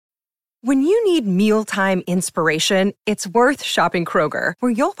When you need mealtime inspiration, it's worth shopping Kroger,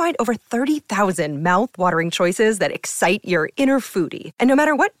 where you'll find over 30,000 mouth-watering choices that excite your inner foodie. And no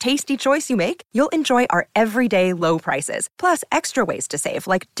matter what tasty choice you make, you'll enjoy our everyday low prices, plus extra ways to save,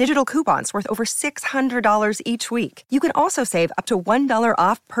 like digital coupons worth over $600 each week. You can also save up to $1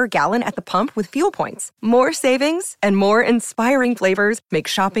 off per gallon at the pump with fuel points. More savings and more inspiring flavors make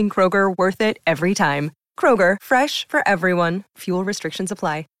shopping Kroger worth it every time. Kroger, fresh for everyone. Fuel restrictions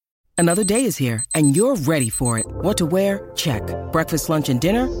apply. Another day is here, and you're ready for it. What to wear? Check. Breakfast, lunch, and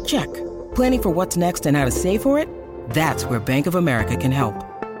dinner? Check. Planning for what's next and how to save for it? That's where Bank of America can help.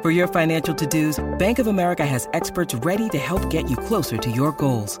 For your financial to-dos, Bank of America has experts ready to help get you closer to your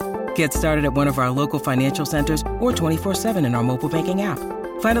goals. Get started at one of our local financial centers or 24/7 in our mobile banking app.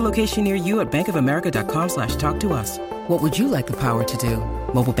 Find a location near you at bankofamerica.com/talktous. What would you like the power to do?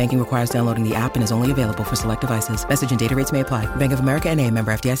 Mobile banking requires downloading the app and is only available for select devices. Message and data rates may apply. Bank of America N.A.,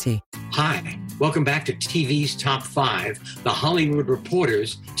 member FDIC. Hi, welcome back to TV's Top 5, the Hollywood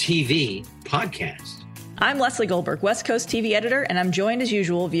Reporters TV podcast. I'm Leslie Goldberg, West Coast TV editor, and I'm joined as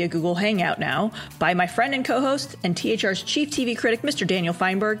usual via Google Hangout now by my friend and co-host and THR's chief TV critic, Mr. Daniel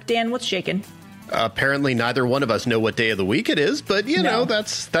Feinberg. Dan, what's shaking? Apparently neither one of us know what day of the week it is, but you know,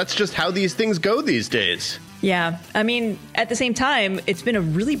 that's just how these things go these days. Yeah. I mean, at the same time, it's been a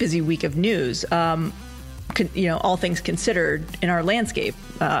really busy week of news, all things considered in our landscape.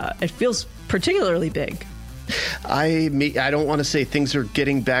 It feels particularly big. I don't want to say things are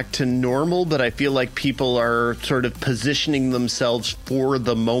getting back to normal, but I feel like people are sort of positioning themselves for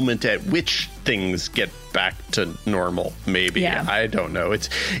the moment at which things get back to normal, maybe. Yeah. I don't know.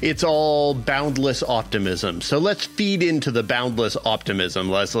 It's all boundless optimism. So let's feed into the boundless optimism,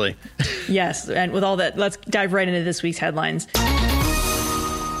 Leslie. Yes. And with all that, let's dive right into this week's headlines.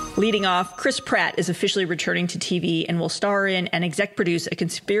 Leading off, Chris Pratt is officially returning to TV and will star in and exec produce a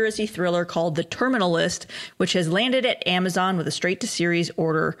conspiracy thriller called The Terminal List, which has landed at Amazon with a straight-to-series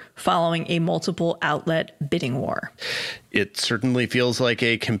order following a multiple outlet bidding war. It certainly feels like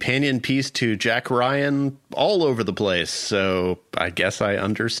a companion piece to Jack Ryan all over the place, so I guess I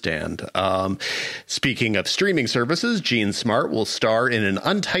understand. Speaking of streaming services, Gene Smart will star in an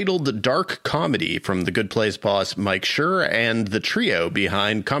untitled dark comedy from The Good Place boss Mike Schur and the trio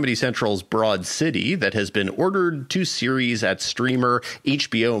behind Comedy Central's Broad City that has been ordered to series at streamer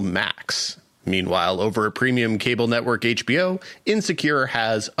HBO Max. Meanwhile, over at premium cable network HBO, Insecure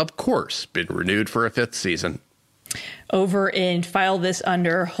has, of course, been renewed for a 5th season. Over in File This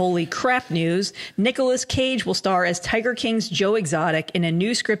Under Holy Crap news, Nicolas Cage will star as Tiger King's Joe Exotic in a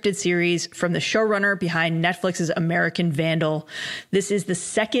new scripted series from the showrunner behind Netflix's American Vandal. This is the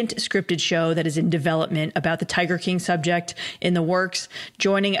second scripted show that is in development about the Tiger King subject in the works,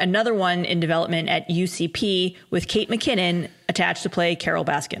 joining another one in development at UCP with Kate McKinnon attached to play Carol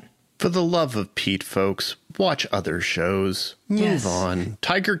Baskin. For the love of Pete, folks, watch other shows. Move on.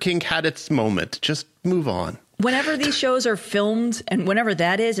 Tiger King had its moment. Just move on. Whenever these shows are filmed and whenever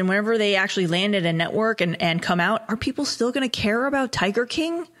that is and whenever they actually land at a network and come out, are people still going to care about Tiger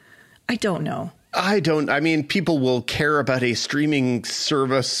King? I don't know. I mean, people will care about a streaming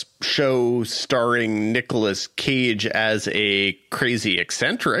service show starring Nicolas Cage as a crazy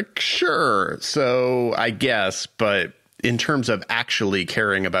eccentric. Sure. So I guess. But in terms of actually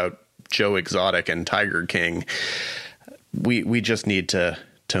caring about Joe Exotic and Tiger King, we just need to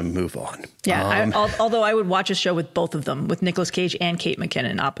move on. Yeah, although I would watch a show with both of them, with Nicolas Cage and Kate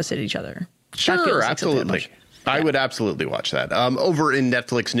McKinnon opposite each other. Sure, absolutely. I would absolutely watch that. Over in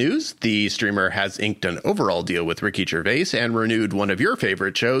Netflix news, the streamer has inked an overall deal with Ricky Gervais and renewed one of your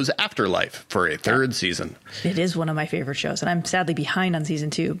favorite shows, Afterlife, for a 3rd season. It is one of my favorite shows, and I'm sadly behind on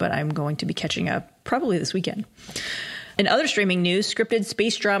season 2, but I'm going to be catching up probably this weekend. In other streaming news, scripted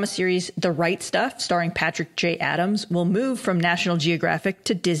space drama series The Right Stuff, starring Patrick J. Adams, will move from National Geographic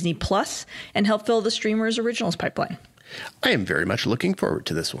to Disney Plus and help fill the streamer's originals pipeline. I am very much looking forward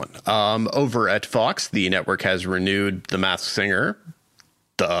to this one. Over at Fox, the network has renewed The Masked Singer,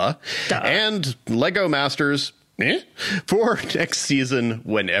 and Lego Masters, for next season,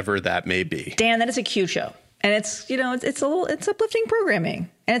 whenever that may be. Dan, that is a cute show. And it's uplifting programming.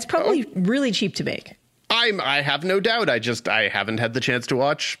 And it's probably really cheap to make. I have no doubt. I haven't had the chance to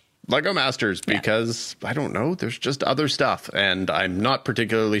watch Lego Masters because, I don't know, there's just other stuff. And I'm not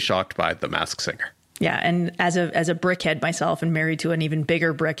particularly shocked by The Masked Singer. Yeah, and as a brickhead myself and married to an even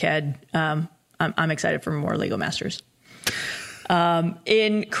bigger brickhead, I'm excited for more Lego Masters.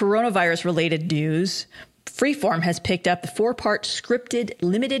 In coronavirus-related news, Freeform has picked up the 4-part scripted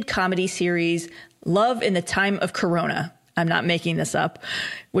limited comedy series Love in the Time of Corona, I'm not making this up,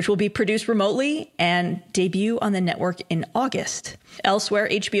 which will be produced remotely and debut on the network in August. Elsewhere,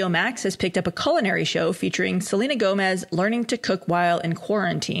 HBO Max has picked up a culinary show featuring Selena Gomez learning to cook while in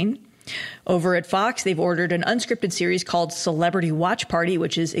quarantine. Over at Fox, they've ordered an unscripted series called Celebrity Watch Party,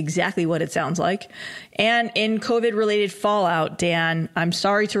 which is exactly what it sounds like. And in COVID-related fallout, Dan, I'm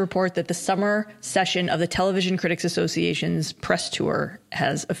sorry to report that the summer session of the Television Critics Association's press tour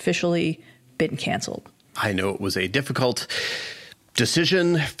has officially been canceled. I know it was a difficult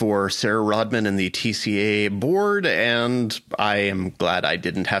decision for Sarah Rodman and the TCA board, and I am glad I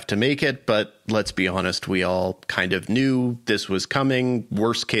didn't have to make it. But let's be honest, we all kind of knew this was coming.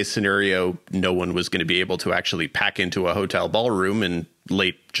 Worst case scenario, no one was going to be able to actually pack into a hotel ballroom in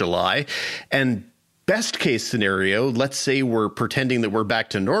late July. And best case scenario, let's say we're pretending that we're back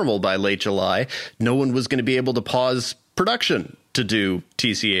to normal by late July, no one was going to be able to pause production to do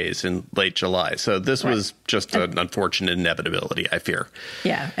TCAs in late July. So this was just an unfortunate inevitability, I fear.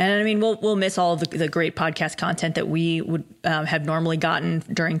 Yeah. And I mean, we'll miss all of the great podcast content that we would have normally gotten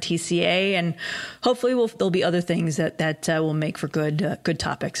during TCA. And hopefully there'll be other things that will make for good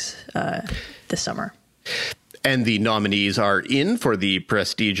topics this summer. And the nominees are in for the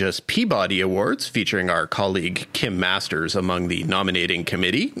prestigious Peabody Awards, featuring our colleague Kim Masters among the nominating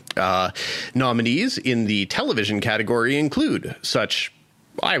committee. Nominees in the television category include such,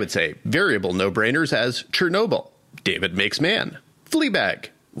 I would say, variable no-brainers as Chernobyl, David Makes Man, Fleabag,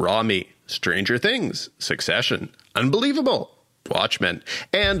 Raw Meat, Stranger Things, Succession, Unbelievable, Watchmen,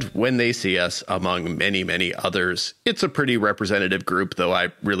 and When They See Us, among many, many others. It's a pretty representative group, though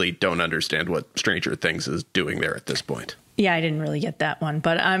I really don't understand what Stranger Things is doing there at this point. Yeah, I didn't really get that one,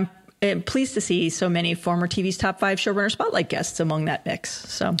 but I'm pleased to see so many former TV's Top 5 Showrunner Spotlight guests among that mix.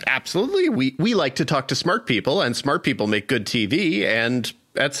 So absolutely. We like to talk to smart people, and smart people make good TV, and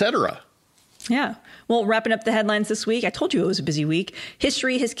etc. Yeah. Well, wrapping up the headlines this week, I told you it was a busy week.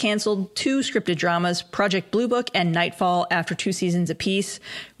 History has canceled 2 scripted dramas, Project Blue Book and Nightfall, after 2 seasons apiece.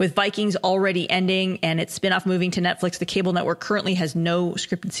 With Vikings already ending and its spinoff moving to Netflix, the cable network currently has no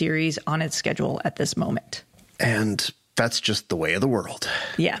scripted series on its schedule at this moment. And that's just the way of the world.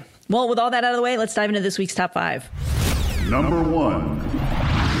 Yeah. Well, with all that out of the way, let's dive into this week's Top 5. Number 1.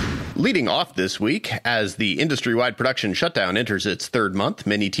 Leading off this week, as the industry-wide production shutdown enters its 3rd month,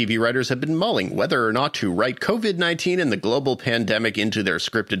 many TV writers have been mulling whether or not to write COVID-19 and the global pandemic into their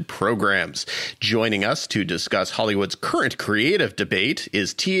scripted programs. Joining us to discuss Hollywood's current creative debate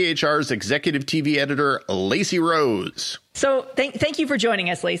is THR's executive TV editor, Lacey Rose. So thank you for joining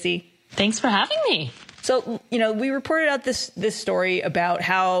us, Lacey. Thanks for having me. So, we reported out this story about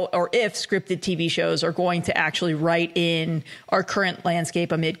how or if scripted TV shows are going to actually write in our current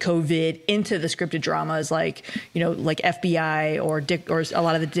landscape amid COVID into the scripted dramas like FBI or a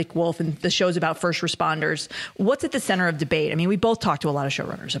lot of the Dick Wolf and the shows about first responders. What's at the center of debate? I mean, we both talked to a lot of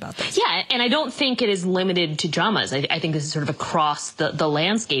showrunners about this. Yeah, and I don't think it is limited to dramas. I think this is sort of across the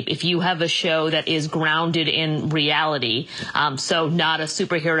landscape. If you have a show that is grounded in reality, so not a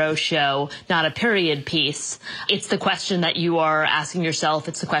superhero show, not a period piece, it's the question that you are asking yourself.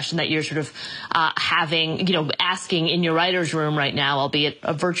 It's the question that you're sort of asking in your writer's room right now, albeit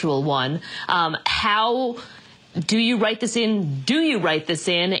a virtual one. How do you write this in? Do you write this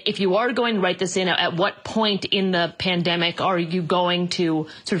in? If you are going to write this in, at what point in the pandemic are you going to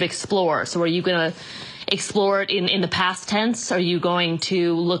sort of explore? So are you going to explore it in the past tense? Are you going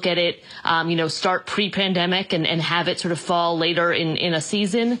to look at it, start pre-pandemic and have it sort of fall later in a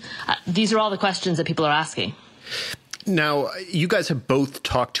season? These are all the questions that people are asking. Now, you guys have both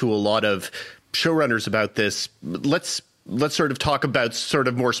talked to a lot of showrunners about this. Let's sort of talk about sort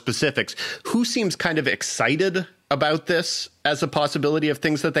of more specifics. Who seems kind of excited about this as a possibility of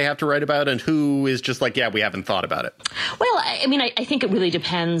things that they have to write about, and who is just like, yeah, we haven't thought about it? Well, I think it really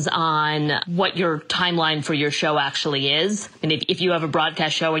depends on what your timeline for your show actually is. And if you have a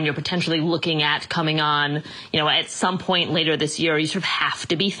broadcast show and you're potentially looking at coming on, at some point later this year, you sort of have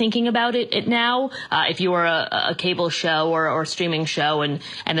to be thinking about it now. If you are a cable show or a streaming show and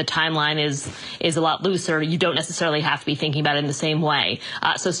the timeline is a lot looser, you don't necessarily have to be thinking about it in the same way.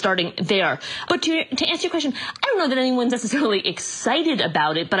 So starting there. But to answer your question, I don't know that anyone's necessarily excited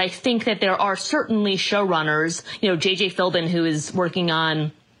about it, but I think that there are certainly showrunners, J.J. Philbin, who is working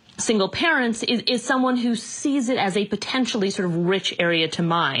on Single Parents, is someone who sees it as a potentially sort of rich area to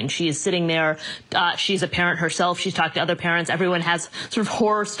mine. She is sitting there. She's a parent herself. She's talked to other parents. Everyone has sort of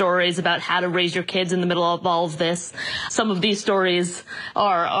horror stories about how to raise your kids in the middle of all of this. Some of these stories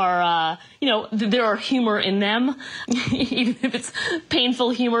are there are humor in them, even if it's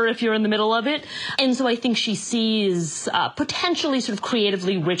painful humor if you're in the middle of it. And so I think she sees potentially sort of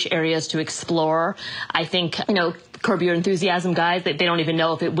creatively rich areas to explore. I think, Curb Your Enthusiasm guys. They don't even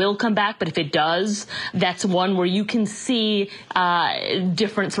know if it will come back, but if it does, that's one where you can see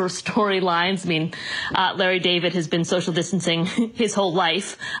different sort of storylines. I mean, Larry David has been social distancing his whole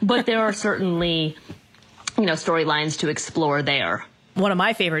life, but there are certainly, storylines to explore there. One of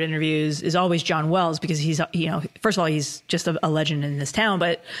my favorite interviews is always John Wells, because he's, first of all, he's just a legend in this town,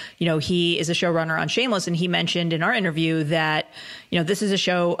 but, he is a showrunner on Shameless. And he mentioned in our interview that, this is a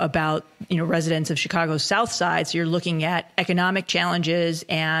show about, residents of Chicago's South Side. So you're looking at economic challenges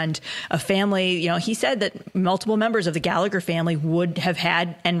and a family. He said that multiple members of the Gallagher family would have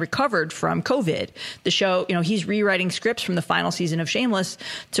had and recovered from COVID. The show, he's rewriting scripts from the final season of Shameless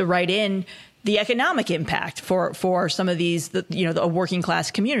to write in the economic impact for some of these, the working class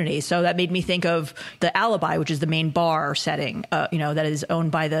community. So that made me think of the Alibi, which is the main bar setting, that is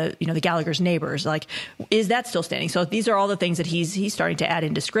owned by the Gallagher's neighbors. Like, is that still standing? So these are all the things that he's starting to add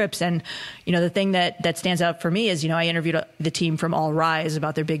into scripts. And, the thing that stands out for me is, I interviewed the team from All Rise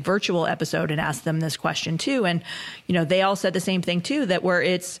about their big virtual episode and asked them this question too. And, they all said the same thing too, that where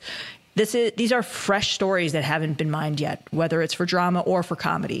these are fresh stories that haven't been mined yet, whether it's for drama or for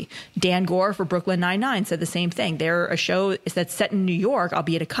comedy. Dan Gore for Brooklyn Nine-Nine said the same thing. They're a show that's set in New York,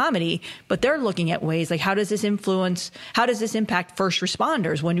 albeit a comedy, but they're looking at ways like, how does this impact first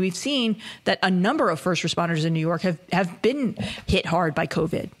responders, when we've seen that a number of first responders in New York have been hit hard by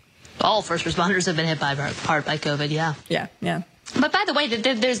COVID? All first responders have been hit hard by COVID, yeah. Yeah. But by the way,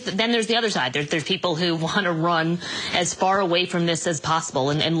 there's the other side. There's people who want to run as far away from this as possible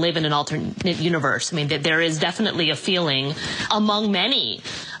and live in an alternate universe. I mean, there is definitely a feeling among many,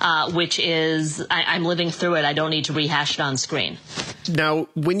 which is, I'm living through it. I don't need to rehash it on screen. Now,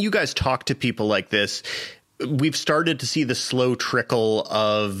 when you guys talk to people like this, we've started to see the slow trickle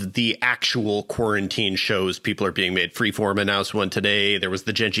of the actual quarantine shows people are being made. Freeform announced one today. There was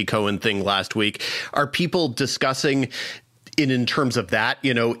the Genji Cohen thing last week. Are people discussing in terms of that,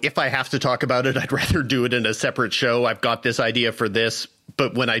 if I have to talk about it, I'd rather do it in a separate show. I've got this idea for this,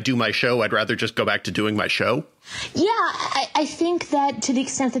 but when I do my show, I'd rather just go back to doing my show? Yeah, I think that to the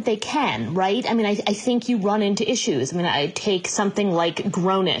extent that they can, right? I mean, I think you run into issues. I mean, I take something like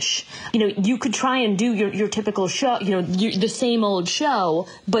Grownish. You could try and do your typical show, the same old show,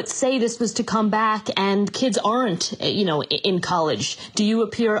 but say this was to come back and kids aren't, in college. Do you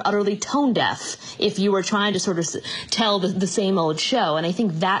appear utterly tone deaf if you were trying to sort of tell the same old show? And I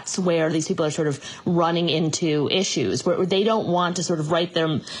think that's where these people are sort of running into issues, where they don't want to sort of write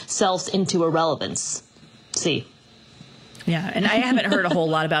themselves into irrelevance. See. Yeah. And I haven't heard a whole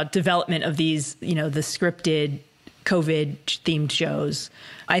lot about development of these, the scripted COVID themed shows.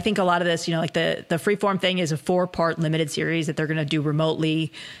 I think a lot of this, like the Freeform thing is a 4-part limited series that they're going to do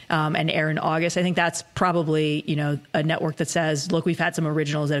remotely and air in August. I think that's probably, a network that says, look, we've had some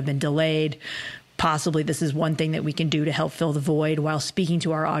originals that have been delayed. Possibly this is one thing that we can do to help fill the void while speaking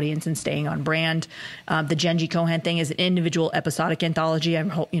to our audience and staying on brand. The Genji Cohen thing is an individual episodic anthology.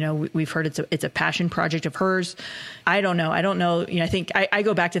 We've heard it's a passion project of hers. I don't know. I think I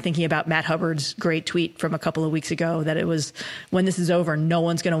go back to thinking about Matt Hubbard's great tweet from a couple of weeks ago that it was, when this is over, no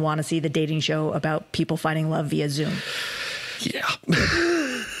one's going to want to see the dating show about people finding love via Zoom. Yeah.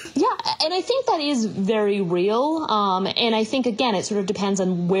 Yeah, and I think that is very real. And I think, again, it sort of depends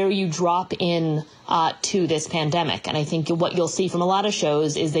on where you drop in to this pandemic. And I think what you'll see from a lot of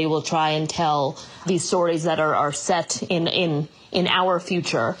shows is they will try and tell these stories that are set in our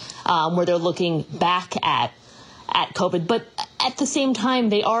future, where they're looking back at COVID. But at the same time,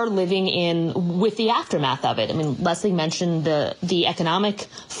 they are living with the aftermath of it. I mean, Leslie mentioned the economic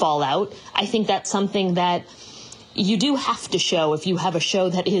fallout. I think that's something that you do have to show if you have a show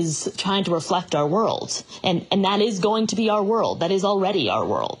that is trying to reflect our world. And that is going to be our world. That is already our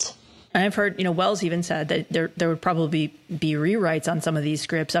world. And I've heard, Wells even said that there would probably be rewrites on some of these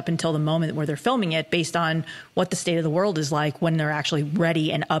scripts up until the moment where they're filming it, based on what the state of the world is like when they're actually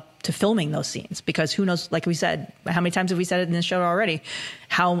ready and up to filming those scenes. Because who knows, like we said, how many times have we said it in this show already,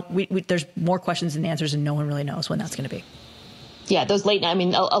 how there's more questions than answers, and no one really knows when that's going to be. Yeah, those late night, I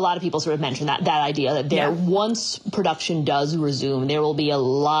mean, a lot of people sort of mention that idea that once production does resume, there will be a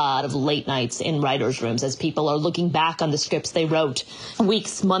lot of late nights in writers' rooms as people are looking back on the scripts they wrote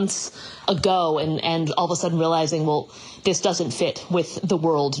weeks, months ago, and all of a sudden realizing, well, this doesn't fit with the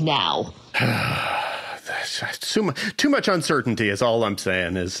world now. Too much uncertainty is all I'm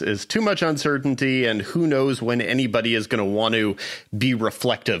saying, is too much uncertainty, and who knows when anybody is going to want to be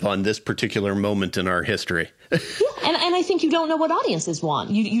reflective on this particular moment in our history. And I think you don't know what audiences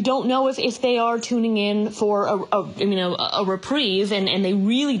want. You don't know if they are tuning in for a reprieve and they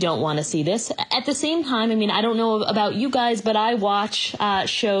really don't want to see this. At the same time, I mean, I don't know about you guys, but I watch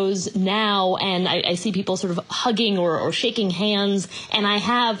shows now and I see people sort of hugging or shaking hands, and I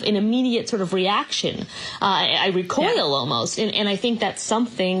have an immediate sort of reaction. I recoil almost, and I think that's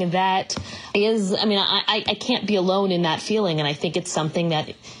something that is, I mean, I can't be alone in that feeling, and I think it's something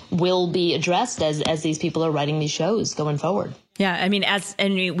that will be addressed as these people are writing these shows going forward. Yeah, I mean,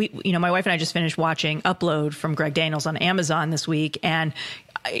 my wife and I just finished watching Upload from Greg Daniels on Amazon this week, and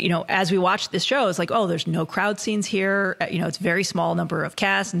as we watched this show, it's like, oh, there's no crowd scenes here. It's a very small number of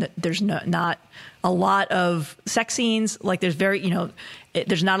cast, and there's not a lot of sex scenes. Like, there's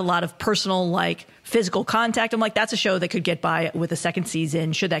there's not a lot of personal, like, physical contact. I'm like, that's a show that could get by with a second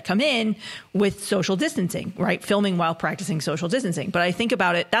season, should that come in, with social distancing, right? Filming while practicing social distancing. But I think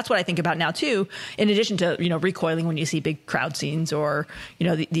about it, that's what I think about now, too, in addition to, recoiling when you see big crowd scenes or,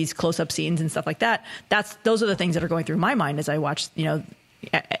 these close-up scenes and stuff like that. Those are the things that are going through my mind as I watch,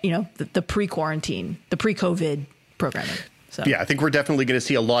 the pre-quarantine, the pre-COVID programming. So. Yeah, I think we're definitely going to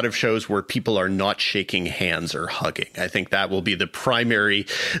see a lot of shows where people are not shaking hands or hugging. I think that will be the primary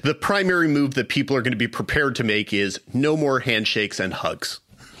move that people are going to be prepared to make is no more handshakes and hugs.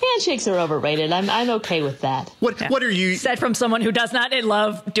 Handshakes are overrated. I'm okay with that. What are you... Said from someone who does not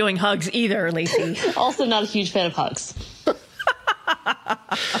love doing hugs either, Lacey. Also not a huge fan of hugs.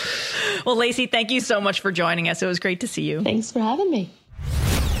 Well, Lacey, thank you so much for joining us. It was great to see you. Thanks for having me.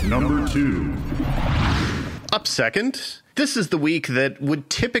 Number 2. Up second, this is the week that would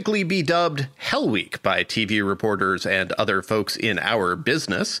typically be dubbed Hell Week by TV reporters and other folks in our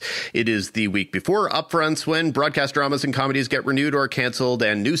business. It is the week before upfronts, when broadcast dramas and comedies get renewed or canceled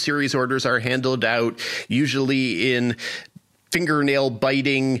and new series orders are handled out, usually in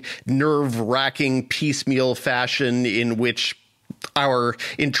fingernail-biting, nerve-wracking piecemeal fashion in which our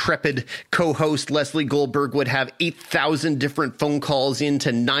intrepid co-host Leslie Goldberg would have 8,000 different phone calls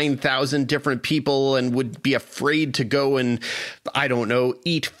into 9,000 different people and would be afraid to go and, I don't know,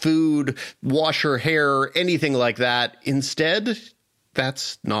 eat food, wash her hair, anything like that. Instead,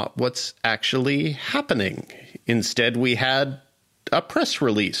 that's not what's actually happening. Instead, we had a press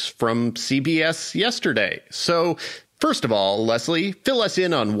release from CBS yesterday. So, first of all, Leslie, fill us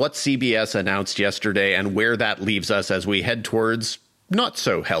in on what CBS announced yesterday and where that leaves us as we head towards not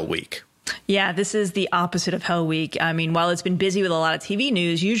so Hell Week. Yeah, this is the opposite of Hell Week. I mean, while it's been busy with a lot of TV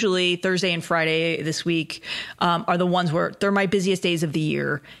news, usually Thursday and Friday this week are the ones where they're my busiest days of the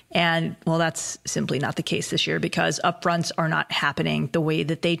year. And, well, that's simply not the case this year because upfronts are not happening the way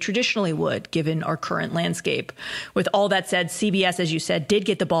that they traditionally would, given our current landscape. With all that said, CBS, as you said, did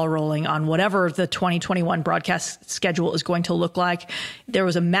get the ball rolling on whatever the 2021 broadcast schedule is going to look like. There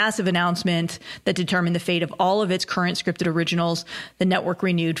was a massive announcement that determined the fate of all of its current scripted originals. The network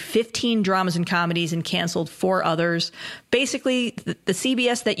renewed 15 dramas and comedies and canceled 4 others. Basically, the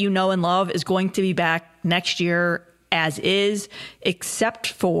CBS that you know and love is going to be back next year as is, except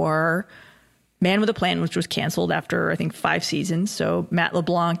for Man with a Plan, which was canceled after, I think, 5 seasons. So Matt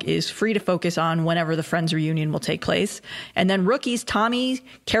LeBlanc is free to focus on whenever the Friends reunion will take place. And then Rookies, Tommy,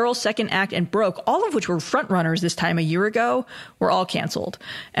 Carol's Second Act, and Broke, all of which were frontrunners this time a year ago, were all canceled.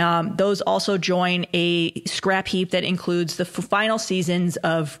 Those also join a scrap heap that includes the final seasons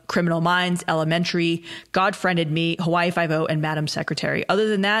of Criminal Minds, Elementary, God Friended Me, Hawaii Five-0, and Madam Secretary. Other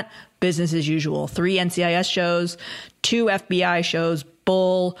than that, business as usual. 3 NCIS shows, 2 FBI shows,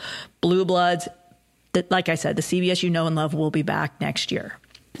 Bull, Blue Bloods. Like I said, the CBS you know and love will be back next year.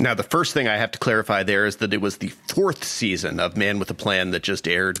 Now, the first thing I have to clarify there is that it was the 4th season of Man with a Plan that just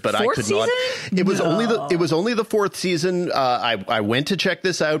aired, but I could not. It was only the 4th season. I went to check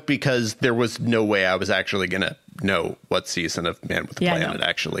this out because there was no way I was actually going to know what season of Man with a Plan it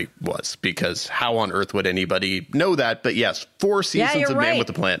actually was, because how on earth would anybody know that? But yes, 4 seasons of Man with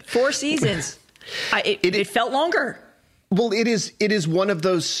a Plan. 4 seasons. It felt longer. Well, it is one of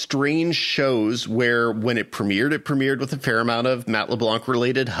those strange shows where when it premiered with a fair amount of Matt LeBlanc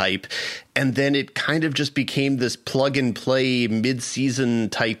related hype. And then it kind of just became this plug and play mid-season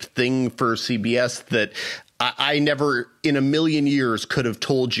type thing for CBS that I never in a million years could have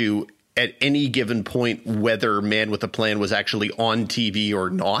told you at any given point whether Man with a Plan was actually on TV or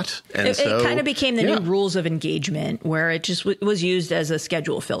not. And it kind of became the new rules of engagement, where it just was used as a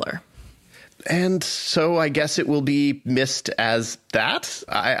schedule filler. And so I guess it will be missed as that.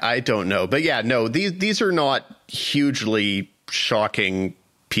 I don't know. But yeah, no, these are not hugely shocking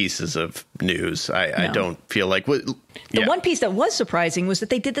pieces of news. I don't feel like the one piece that was surprising was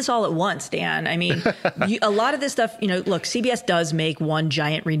that they did this all at once, Dan. I mean, a lot of this stuff, look, CBS does make one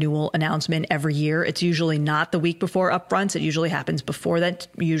giant renewal announcement every year. It's usually not the week before upfronts. It usually happens before that,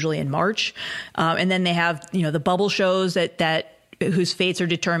 usually in March. And then they have, the bubble shows that whose fates are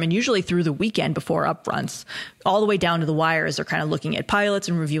determined usually through the weekend before upfronts, all the way down to the wire as they're kind of looking at pilots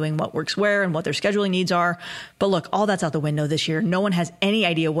and reviewing what works where and what their scheduling needs are. But look, all that's out the window this year. No one has any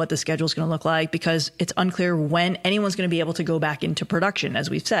idea what the schedule is going to look like because it's unclear when anyone's going to be able to go back into production, as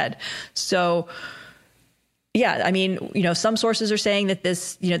we've said. So, yeah, I mean, some sources are saying that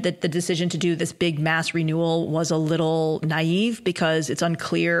this, that the decision to do this big mass renewal was a little naive because it's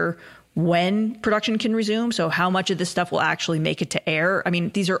unclear when production can resume. So how much of this stuff will actually make it to air? I mean,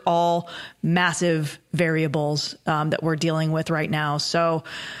 these are all massive variables that we're dealing with right now. So,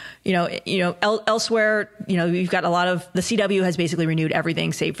 elsewhere, we've got a lot of the CW has basically renewed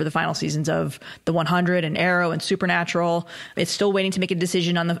everything save for the final seasons of The 100 and Arrow and Supernatural. It's still waiting to make a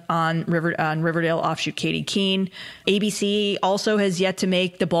decision on Riverdale offshoot Katie Keene. ABC also has yet to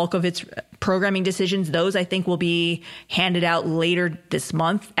make the bulk of its programming decisions. Those, I think, will be handed out later this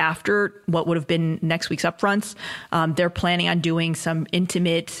month after what would have been next week's upfronts. They're planning on doing some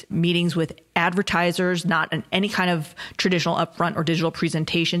intimate meetings with advertisers, not any kind of traditional upfront or digital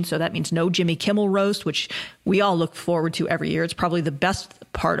presentation. So that means no Jimmy Kimmel roast, which we all look forward to every year. It's probably the best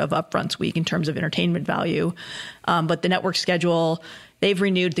part of upfronts week in terms of entertainment value. But the network schedule, they've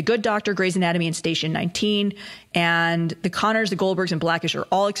renewed The Good Doctor, Grey's Anatomy, and Station 19. And The Connors, The Goldbergs, and Blackish are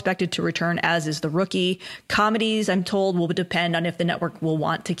all expected to return, as is The Rookie. Comedies, I'm told, will depend on if the network will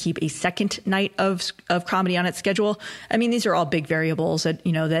want to keep a second night of comedy on its schedule. I mean, these are all big variables that,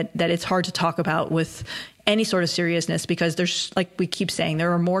 that it's hard to talk about with any sort of seriousness because there's, like we keep saying,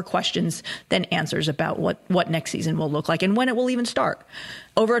 there are more questions than answers about what next season will look like and when it will even start.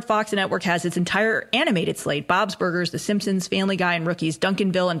 Over at Fox, the network has its entire animated slate: Bob's Burgers, The Simpsons, Family Guy and Rookies,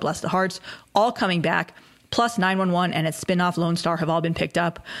 Duncanville, and Bless the Hearts, all coming back. Plus 911 and its spin-off Lone Star have all been picked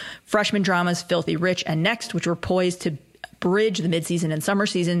up. Freshman dramas Filthy Rich and Next, which were poised to bridge the mid-season and summer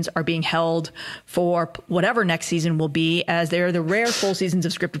seasons, are being held for whatever next season will be, as they're the rare full seasons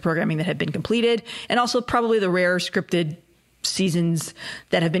of scripted programming that have been completed, and also probably the rare scripted seasons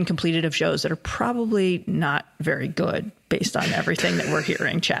that have been completed of shows that are probably not very good based on everything that we're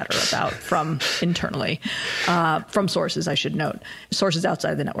hearing chatter about from internally, from sources, I should note, sources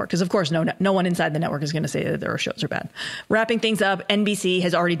outside the network. Because, of course, no one inside the network is going to say that their shows are bad. Wrapping things up, NBC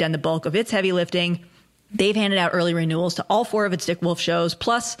has already done the bulk of its heavy lifting. They've handed out early renewals to all 4 of its Dick Wolf shows,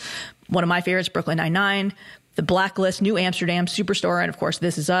 plus one of my favorites, Brooklyn Nine-Nine, The Blacklist, New Amsterdam, Superstore, and, of course,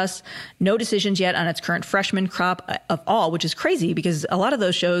 This Is Us. No decisions yet on its current freshman crop of all, which is crazy because a lot of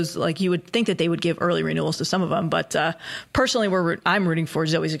those shows, like, you would think that they would give early renewals to some of them. But personally, I'm rooting for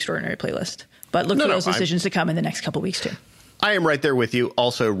Zoe's Extraordinary Playlist. But look for those decisions to come in the next couple weeks, too. I am right there with you.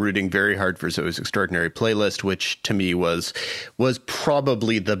 Also rooting very hard for Zoe's Extraordinary Playlist, which to me was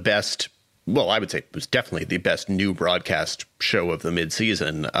probably the best. Well, I would say it was definitely the best new broadcast show of the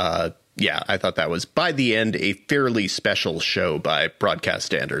midseason. Yeah, I thought that was, by the end, a fairly special show by broadcast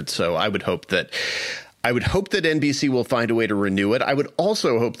standards. So I would hope that NBC will find a way to renew it. I would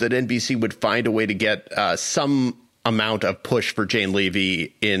also hope that NBC would find a way to get some amount of push for Jane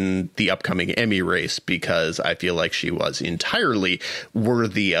Levy in the upcoming Emmy race, because I feel like she was entirely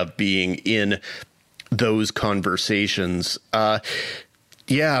worthy of being in those conversations.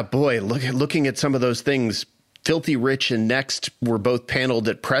 Yeah, boy, looking at some of those things, Filthy Rich and Next were both paneled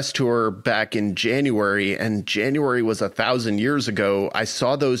at Press Tour back in January, and January was 1,000 years ago. I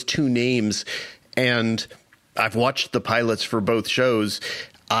saw those 2 names, and I've watched the pilots for both shows.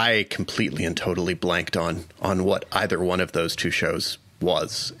 I completely and totally blanked on what either one of those 2 shows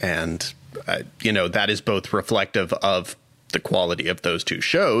was. And, that is both reflective of the quality of those 2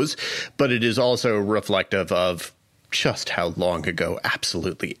 shows, but it is also reflective of just how long ago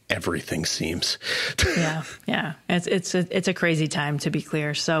absolutely everything seems. Yeah. It's a crazy time, to be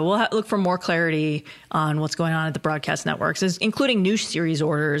clear. So we'll look for more clarity on what's going on at the broadcast networks, including new series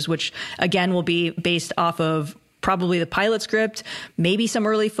orders, which again will be based off of probably the pilot script, maybe some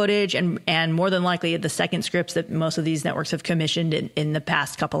early footage, and more than likely the second scripts that most of these networks have commissioned in the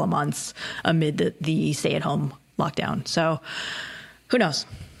past couple of months amid the stay-at-home lockdown. So who knows?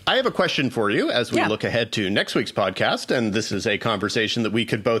 I have a question for you as we look ahead to next week's podcast, and this is a conversation that we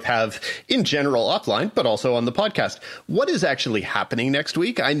could both have in general offline, but also on the podcast. What is actually happening next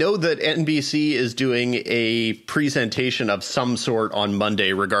week? I know that NBC is doing a presentation of some sort on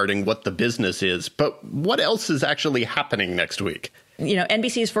Monday regarding what the business is, but what else is actually happening next week?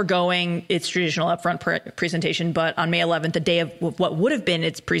 NBC is foregoing its traditional upfront presentation, but on May 11th, the day of what would have been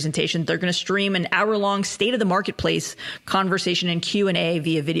its presentation, they're going to stream an hour-long state of the marketplace conversation and Q&A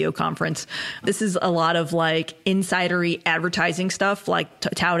via video conference. This is a lot of like insidery advertising stuff, like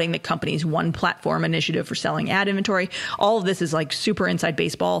touting the company's one platform initiative for selling ad inventory. All of this is like super inside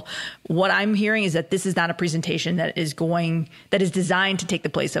baseball. What I'm hearing is that this is not a presentation that is designed to take the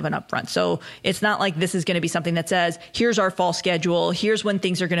place of an upfront. So it's not like this is going to be something that says, here's our fall schedule, here's when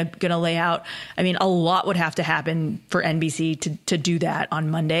things are going to lay out. I mean, a lot would have to happen for NBC to do that on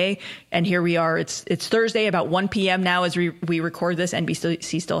Monday. And here we are. It's Thursday about 1 p.m. now as we record this.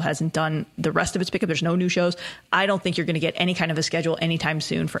 NBC still hasn't done the rest of its pickup. There's no new shows. I don't think you're going to get any kind of a schedule anytime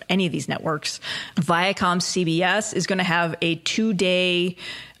soon for any of these networks. Viacom CBS is going to have a 2-day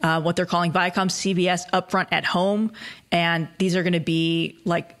what they're calling Viacom CBS Upfront at Home. And these are going to be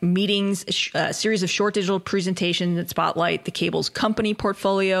like meetings, a series of short digital presentations that spotlight the cable's company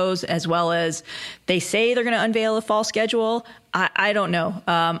portfolios, as well as they say they're going to unveil a fall schedule. I don't know.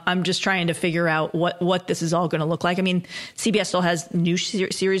 I'm just trying to figure out what this is all going to look like. I mean, CBS still has new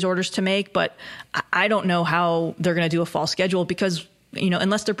series orders to make, but I don't know how they're going to do a fall schedule because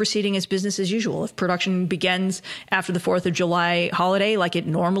unless they're proceeding as business as usual. If production begins after the 4th of July holiday, like it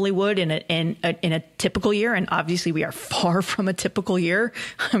normally would in a typical year, and obviously we are far from a typical year.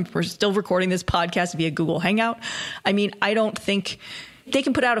 We're still recording this podcast via Google Hangout. I mean, I don't think they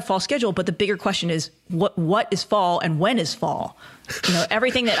can put out a fall schedule, but the bigger question is what is fall and when is fall?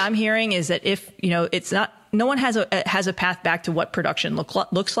 Everything that I'm hearing is that if, it's not, no one has a path back to what production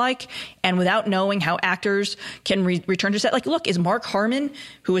looks like. And without knowing how actors can return to set, like, look, is Mark Harmon,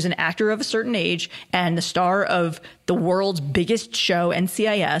 who is an actor of a certain age and the star of the world's biggest show,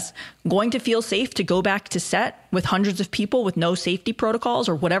 NCIS, going to feel safe to go back to set with hundreds of people with no safety protocols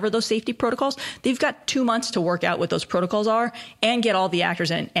or whatever those safety protocols? They've got 2 months to work out what those protocols are and get all the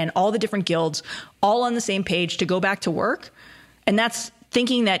actors and all the different guilds all on the same page to go back to work. And that's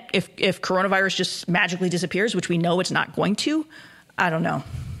thinking that if coronavirus just magically disappears, which we know it's not going to, I don't know.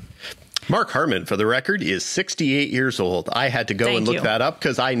 Mark Harmon, for the record, is 68 years old. I had to go and look that up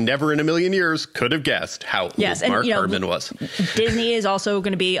because I never in a million years could have guessed how old Mark Harmon was. Disney is also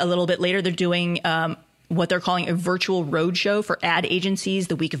going to be a little bit later. They're doing what they're calling a virtual roadshow for ad agencies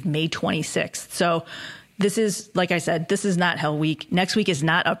the week of May 26th. So this is, like I said, this is not Hell Week. Next week is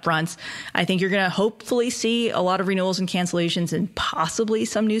not upfronts. I think you're going to hopefully see a lot of renewals and cancellations and possibly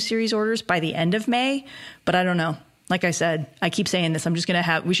some new series orders by the end of May. But I don't know. Like I said, I keep saying this.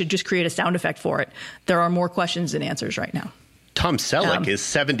 We should just create a sound effect for it. There are more questions than answers right now. Tom Selleck is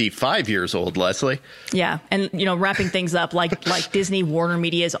 75 years old, Leslie. Yeah. And, wrapping things up, like Disney, Warner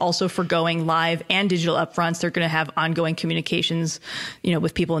Media is also forgoing live and digital upfronts. They're going to have ongoing communications,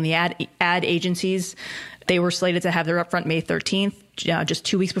 with people in the ad agencies. They were slated to have their upfront May 13th, just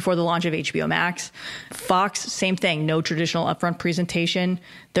 2 weeks before the launch of HBO Max. Fox, same thing, no traditional upfront presentation.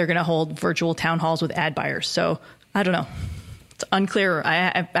 They're going to hold virtual town halls with ad buyers. So I don't know. It's unclear.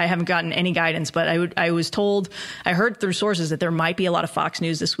 I haven't gotten any guidance, but I heard through sources that there might be a lot of Fox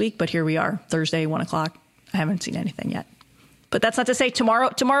news this week, but here we are, Thursday, 1 o'clock. I haven't seen anything yet. But that's not to say tomorrow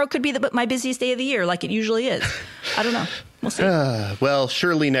could be my busiest day of the year, like it usually is. I don't know. We'll see. Well,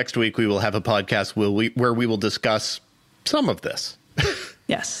 surely next week we will have a podcast where we will discuss some of this.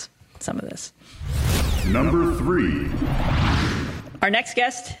 Yes, some of this. Number 3. Our next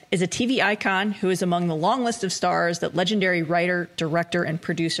guest is a TV icon who is among the long list of stars that legendary writer, director, and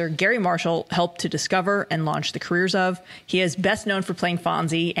producer Gary Marshall helped to discover and launch the careers of. He is best known for playing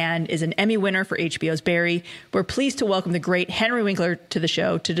Fonzie and is an Emmy winner for HBO's Barry. We're pleased to welcome the great Henry Winkler to the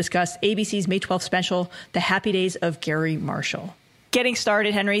show to discuss ABC's May 12th special, The Happy Days of Gary Marshall. Getting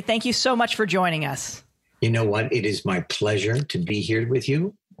started, Henry, thank you so much for joining us. You know what? It is my pleasure to be here with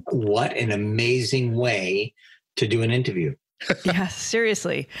you. What an amazing way to do an interview. Yeah,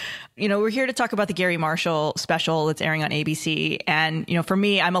 seriously. We're here to talk about the Gary Marshall special that's airing on ABC. And, for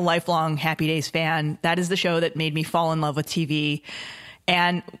me, I'm a lifelong Happy Days fan. That is the show that made me fall in love with TV.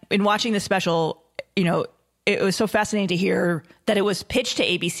 And in watching this special, it was so fascinating to hear that it was pitched to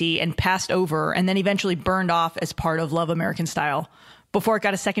ABC and passed over and then eventually burned off as part of Love American Style before it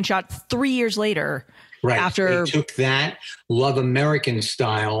got a second shot 3 years later. Right. After they took that Love American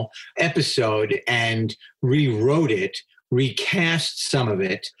Style episode and rewrote it, recast some of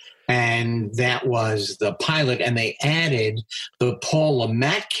it, and that was the pilot. And they added the Paul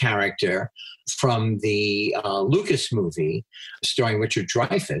LeMat character from the Lucas movie starring Richard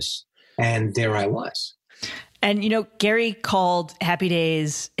Dreyfuss, and there I was. And, Gary called Happy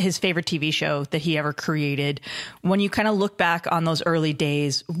Days his favorite TV show that he ever created. When you kind of look back on those early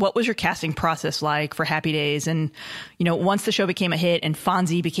days, what was your casting process like for Happy Days? And, once the show became a hit and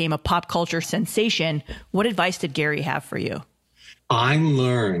Fonzie became a pop culture sensation, what advice did Gary have for you? I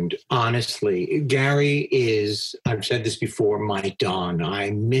learned, honestly, Gary is, I've said this before, my Don.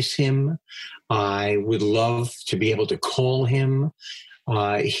 I miss him. I would love to be able to call him.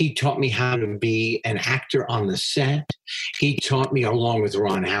 He taught me how to be an actor on the set. He taught me, along with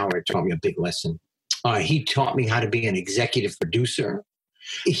Ron Howard, taught me a big lesson. He taught me how to be an executive producer.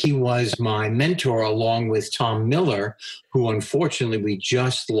 He was my mentor, along with Tom Miller, who unfortunately we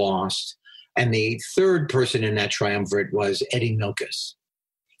just lost. And the third person in that triumvirate was Eddie Milkis.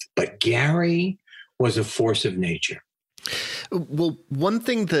 But Gary was a force of nature. Well, one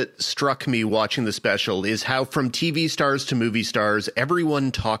thing that struck me watching the special is how from TV stars to movie stars,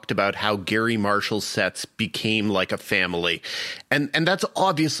 everyone talked about how Gary Marshall's sets became like a family. And that's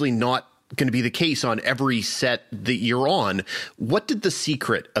obviously not going to be the case on every set that you're on. What did the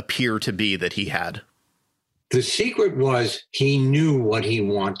secret appear to be that he had? The secret was he knew what he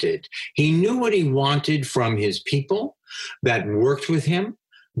wanted. He knew what he wanted from his people that worked with him,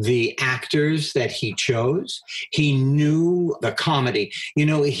 the actors that he chose. He knew the comedy.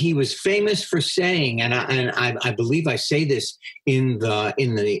 He was famous for saying, and I believe I say this in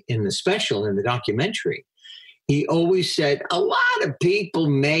the special, in the documentary. He always said, a lot of people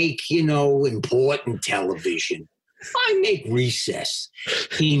make, important television. I make recess.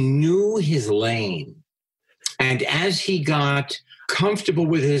 He knew his lane. And as he got comfortable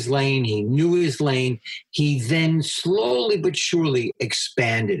with his lane, he knew his lane, he then slowly but surely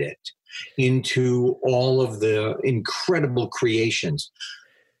expanded it into all of the incredible creations.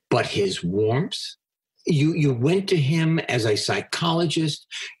 But his warmth, you went to him as a psychologist,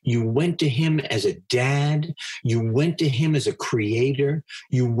 you went to him as a dad, you went to him as a creator,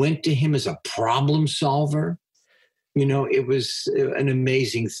 you went to him as a problem solver. It was an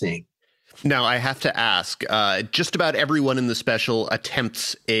amazing thing. Now, I have to ask, just about everyone in the special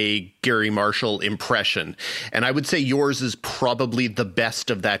attempts a Gary Marshall impression, and I would say yours is probably the best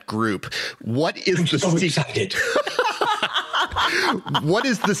of that group. What is excited. What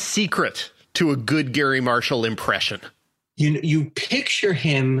is the secret to a good Gary Marshall impression? You picture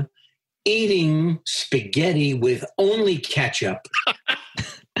him eating spaghetti with only ketchup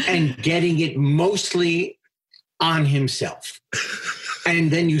and getting it mostly on himself.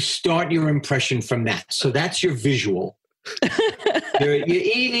 And then you start your impression from that. So that's your visual. You're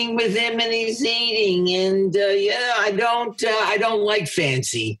eating with him and he's eating. And I don't like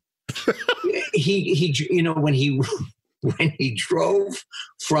fancy. When he drove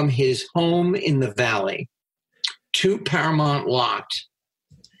from his home in the valley to Paramount Lot,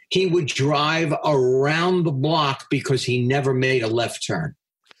 he would drive around the block because he never made a left turn.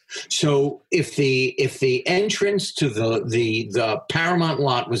 So if the entrance to the Paramount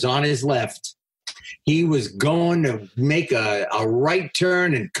Lot was on his left, he was going to make a right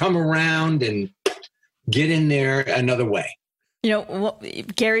turn and come around and get in there another way.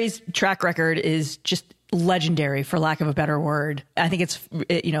 Gary's track record is just legendary, for lack of a better word. I think it's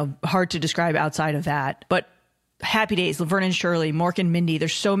hard to describe outside of that. But Happy Days, Laverne and Shirley, Mork and Mindy.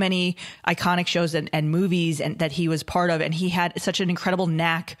 There's so many iconic shows and movies that he was part of. And he had such an incredible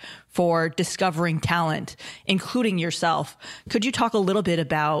knack for discovering talent, including yourself. Could you talk a little bit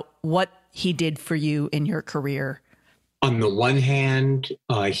about what he did for you in your career? On the one hand,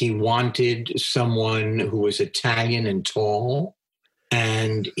 he wanted someone who was Italian and tall.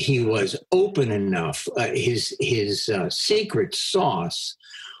 And he was open enough. His secret sauce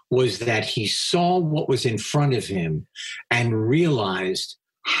was that he saw what was in front of him and realized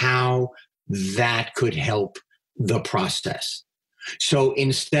how that could help the process. So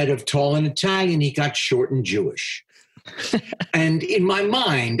instead of tall and Italian, he got short and Jewish. And in my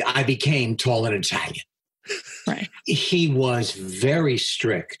mind, I became tall and Italian. Right. He was very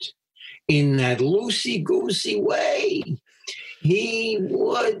strict in that loosey-goosey way. He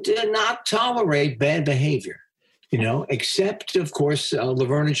would not tolerate bad behavior. Except, of course,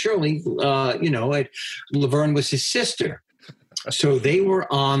 Laverne and Shirley, Laverne was his sister. So they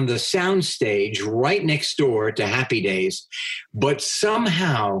were on the soundstage right next door to Happy Days. But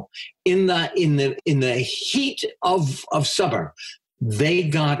somehow in the heat of summer, they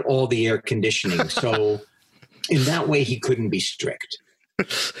got all the air conditioning. So in that way, he couldn't be strict.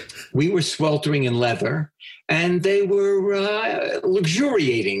 We were sweltering in leather, and they were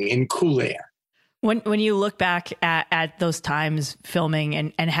luxuriating in cool air. When you look back at those times filming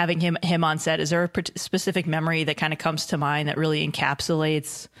and having him on set, is there a specific memory that kind of comes to mind that really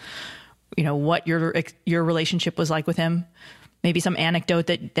encapsulates what your relationship was like with him? Maybe some anecdote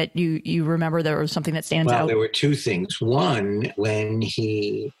that you remember there was something that stands out. Well, there were two things. One, when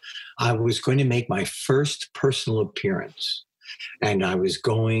I was going to make my first personal appearance, and I was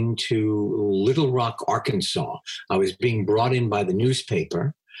going to Little Rock, Arkansas. I was being brought in by the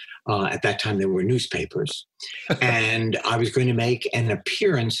newspaper. At that time, there were newspapers. And I was going to make an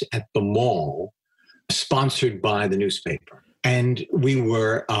appearance at the mall, sponsored by the newspaper. And we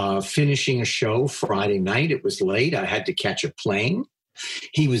were finishing a show Friday night. It was late. I had to catch a plane.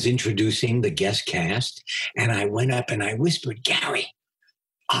 He was introducing the guest cast. And I went up and I whispered, Gary,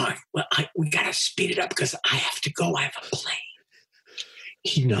 we got to speed it up because I have to go. I have a plane.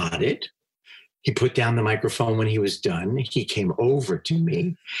 He nodded. He put down the microphone when he was done. He came over to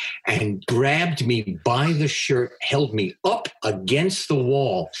me and grabbed me by the shirt, held me up against the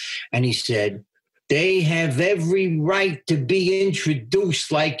wall. And he said, they have every right to be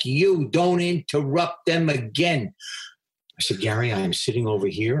introduced like you. Don't interrupt them again. I said, Gary, I'm sitting over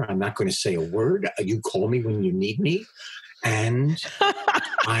here. I'm not going to say a word. You call me when you need me. And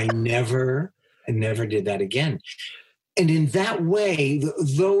I never did that again. And in that way,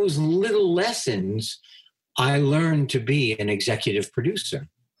 those little lessons, I learned to be an executive producer.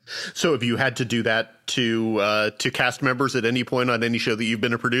 So have you had to do that to cast members at any point on any show that you've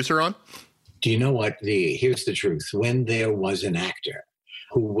been a producer on? Do you know what? Here's the truth. When there was an actor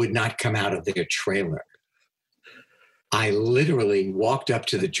who would not come out of their trailer, I literally walked up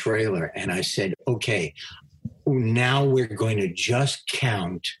to the trailer and I said, okay, now we're going to just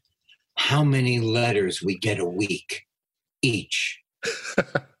count how many letters we get a week each.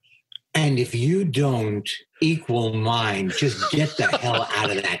 And if you don't equal mine, just get the hell out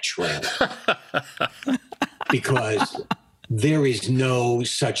of that trailer. Because there is no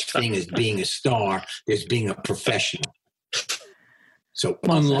such thing as being a star. There's being a professional. So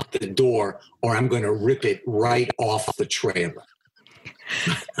unlock the door or I'm going to rip it right off the trailer.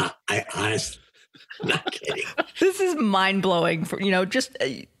 I honestly, I'm not kidding. This is mind blowing. Just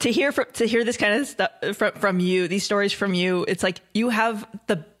to hear this kind of stuff from you, these stories from you. It's like you have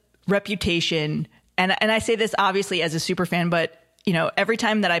the reputation, and I say this obviously as a super fan, but every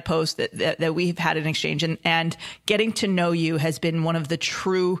time that I post that we've had an exchange and getting to know you has been one of the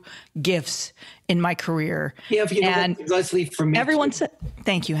true gifts in my career. Yeah, and Leslie, for me, everyone said,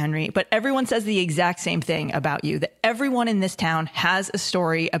 thank you, Henry. But everyone says the exact same thing about you, that everyone in this town has a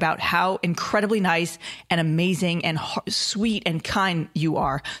story about how incredibly nice and amazing and sweet and kind you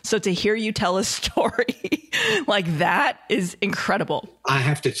are. So to hear you tell a story like that is incredible. I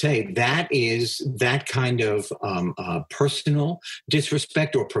have to say that kind of personal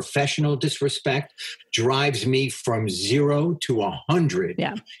disrespect or professional disrespect drives me from 0 to 100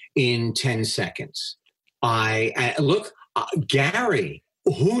 in 10 seconds. I look, Gary,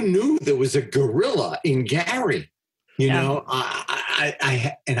 who knew there was a gorilla in Gary? And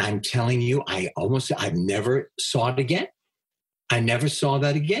I'm telling you, I never saw it again. I never saw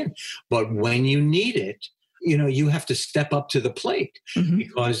that again. But when you need it, you have to step up to the plate. Mm-hmm.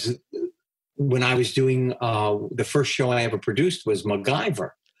 Because when I was doing the first show I ever produced was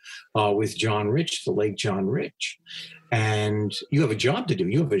MacGyver with John Rich, the late John Rich. And you have a job to do.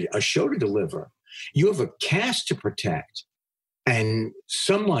 You have a show to deliver. You have a cast to protect. And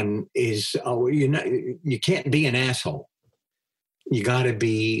someone is, you can't be an asshole. You got to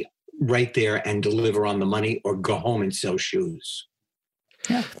be right there and deliver on the money or go home and sell shoes.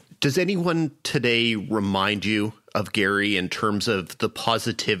 Yeah. Does anyone today remind you of Gary in terms of the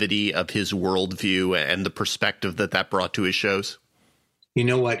positivity of his worldview and the perspective that brought to his shows? You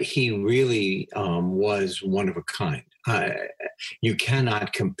know what? He really was one of a kind. You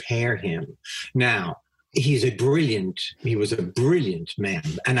cannot compare him. Now, he was a brilliant man.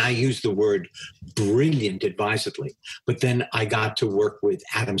 And I use the word brilliant advisedly. But then I got to work with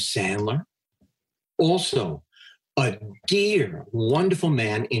Adam Sandler. Also, a dear, wonderful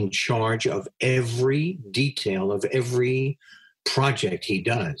man in charge of every detail of every project he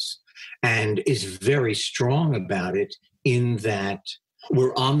does, and is very strong about it in that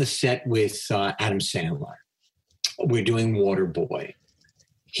we're on the set with Adam Sandler. We're doing Waterboy.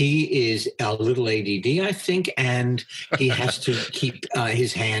 He is a little ADD, I think, and he has to keep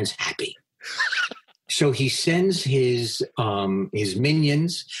his hands happy. So he sends his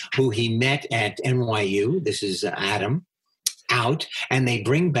minions, who he met at NYU, this is Adam, out, and they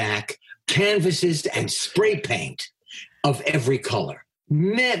bring back canvases and spray paint of every color,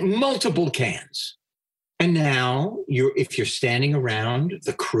 multiple cans. And now, if you're standing around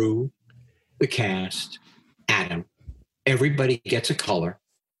the crew, the cast, Adam, everybody gets a color,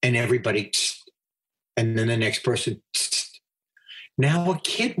 and everybody, and then the next person. Now a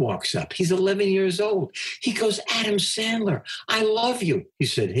kid walks up. He's 11 years old. He goes, Adam Sandler, I love you. He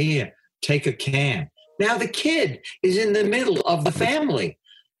said, here, take a can. Now the kid is in the middle of the family.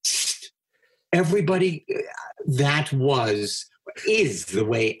 Everybody, that is the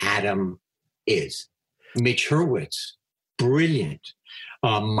way Adam is. Mitch Hurwitz, brilliant.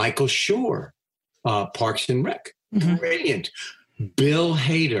 Michael Schur, Parks and Rec, brilliant. Bill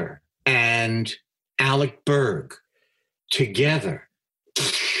Hader and Alec Berg together.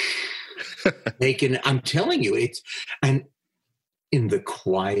 I'm telling you, and in the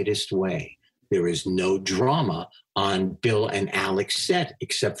quietest way. There is no drama on Bill and Alec's set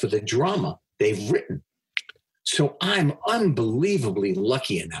except for the drama they've written. So I'm unbelievably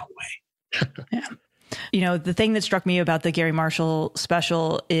lucky in that way. Yeah. You know, the thing that struck me about the Gary Marshall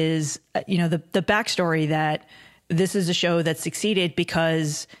special is, you know, the backstory that this is a show that succeeded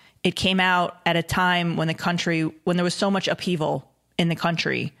because it came out at a time when there was so much upheaval in the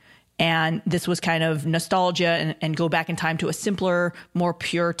country. And this was kind of nostalgia and go back in time to a simpler, more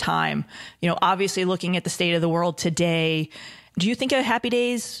pure time. You know, obviously looking at the state of the world today, do you think a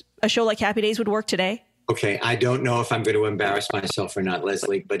show like Happy Days would work today? Okay, I don't know if I'm going to embarrass myself or not,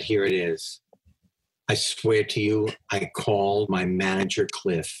 Leslie, but here it is. I swear to you, I called my manager,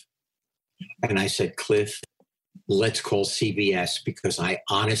 Cliff, and I said, Cliff, let's call CBS because I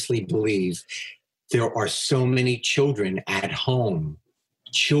honestly believe there are so many children at home.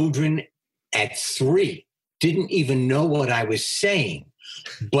 Children at 3 didn't even know what I was saying,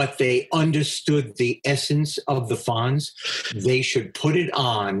 but they understood the essence of the Fonz. They should put it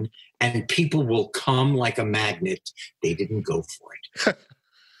on and people will come like a magnet. They didn't go for it.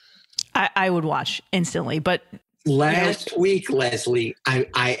 I would watch instantly, but last week, Leslie,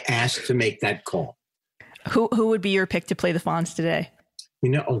 I asked to make that call. Who would be your pick to play the Fonz today?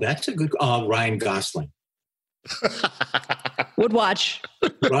 You know, that's a good Ryan Gosling. Would watch.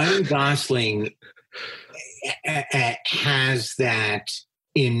 Ryan Gosling has that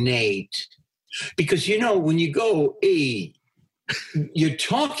innate, because, you know, when you go, hey, you're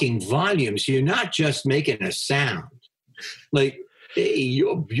talking volumes. You're not just making a sound. Like, hey,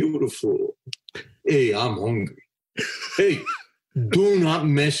 you're beautiful. Hey, I'm hungry. Hey, do not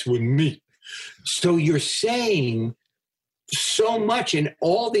mess with me. So you're saying so much, and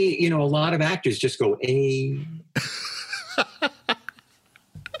all the, you know, a lot of actors just go, hey.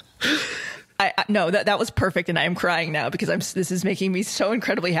 No, that was perfect, and I am crying now because this is making me so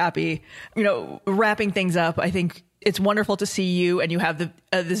incredibly happy. You know, wrapping things up, I think it's wonderful to see you, and you have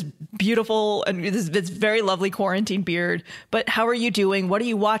this beautiful and this very lovely quarantine beard. But how are you doing? What are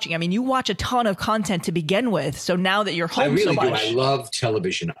you watching? I mean, you watch a ton of content to begin with. So now that you're home so much. I love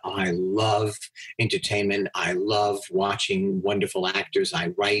television. I love entertainment. I love watching wonderful actors.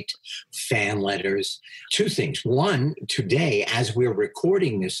 I write fan letters. 2 things. One, today, as we're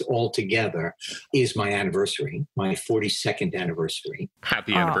recording this all together, is my anniversary, my 42nd anniversary.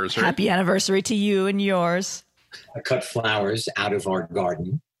 Happy anniversary. Happy anniversary to you and yours. I cut flowers out of our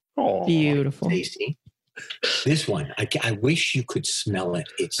garden. Oh, beautiful. Tasty. This one, I wish you could smell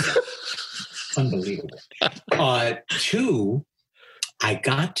it. It's unbelievable. 2, I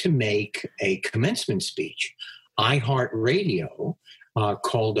got to make a commencement speech. iHeartRadio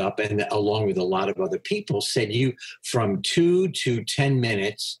called up and along with a lot of other people said you from 2 to 10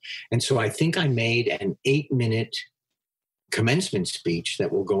 minutes. And so I think I made an 8-minute commencement speech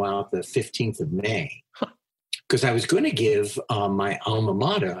that will go out the 15th of May. Because I was going to give my alma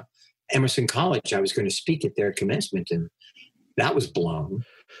mater, Emerson College, I was going to speak at their commencement, and that was blown.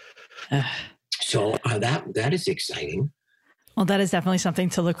 So that is exciting. Well, that is definitely something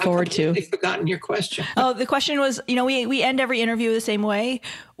to look forward to. I've forgotten your question. Oh, the question was, you know, we end every interview the same way.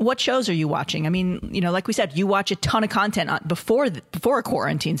 What shows are you watching? I mean, you know, like we said, you watch a ton of content before a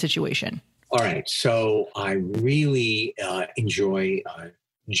quarantine situation. All right. So I really enjoy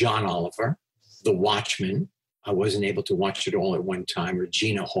John Oliver, The Watchmen. I wasn't able to watch it all at one time.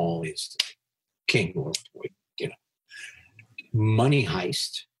 Regina Hall is king, or, you know. Money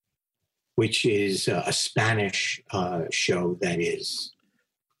Heist, which is a Spanish show that is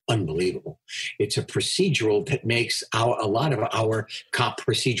unbelievable. It's a procedural that makes a lot of our cop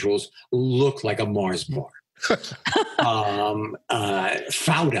procedurals look like a Mars bar.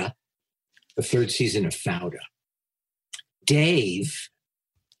 Fauda, the 3rd season of Fauda. Dave,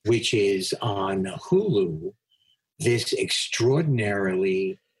 which is on Hulu, this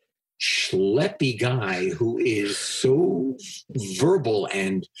extraordinarily schleppy guy who is so verbal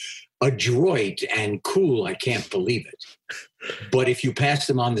and adroit and cool, I can't believe it. But if you passed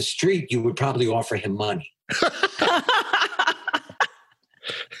him on the street, you would probably offer him money.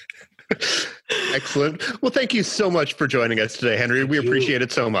 Excellent. Well, thank you so much for joining us today, Henry. We appreciate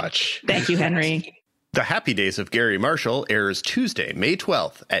it so much. Thank you, Henry. The Happy Days of Gary Marshall airs Tuesday, May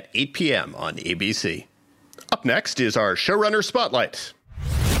 12th at 8 p.m. on ABC. Up next is our Showrunner Spotlight.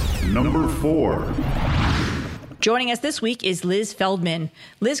 Number 4. Joining us this week is Liz Feldman.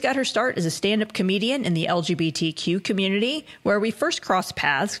 Liz got her start as a stand-up comedian in the LGBTQ community, where we first crossed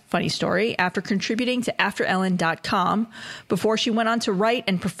paths, funny story, after contributing to AfterEllen.com. Before she went on to write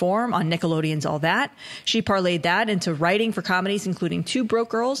and perform on Nickelodeon's All That, she parlayed that into writing for comedies including Two Broke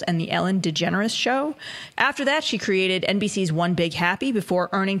Girls and The Ellen DeGeneres Show. After that, she created NBC's One Big Happy before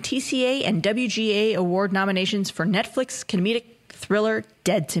earning TCA and WGA award nominations for Netflix comedic thriller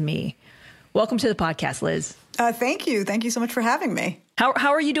Dead to Me. Welcome to the podcast, Liz. Thank you. Thank you so much for having me.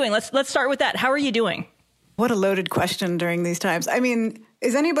 How are you doing? Let's start with that. How are you doing? What a loaded question during these times. I mean,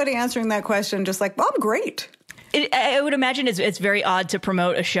 is anybody answering that question just like, well, I'm great? I would imagine it's very odd to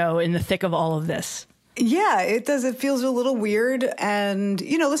promote a show in the thick of all of this. Yeah, it does. It feels a little weird. And,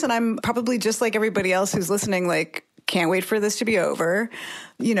 listen, I'm probably just like everybody else who's listening, like, can't wait for this to be over.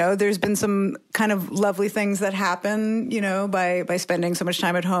 There's been some kind of lovely things that happen, by spending so much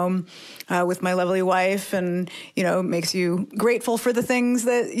time at home with my lovely wife, and, makes you grateful for the things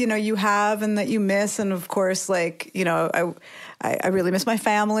that, you have and that you miss. And of course, like, I really miss my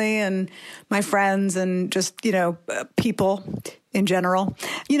family and my friends and just, people in general,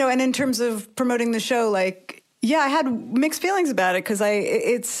 and in terms of promoting the show, like, yeah, I had mixed feelings about it because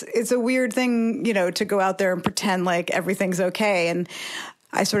it's a weird thing, to go out there and pretend like everything's okay. And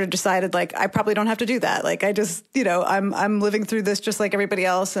I sort of decided, like, I probably don't have to do that. Like, I just, I'm living through this just like everybody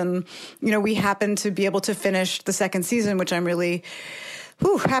else. And, we happen to be able to finish the second season, which I'm really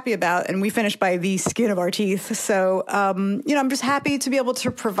happy about. And we finished by the skin of our teeth. So, I'm just happy to be able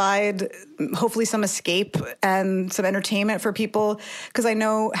to provide hopefully some escape and some entertainment for people because I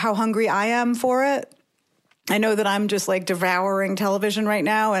know how hungry I am for it. I know that I'm just like devouring television right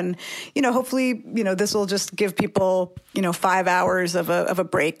now. And, hopefully, this will just give people, 5 hours of a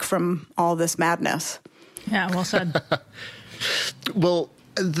break from all this madness. Yeah, well said. Well,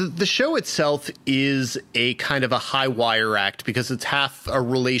 the show itself is a kind of a high wire act because it's half a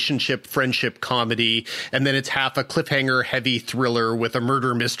relationship, friendship comedy, and then it's half a cliffhanger heavy thriller with a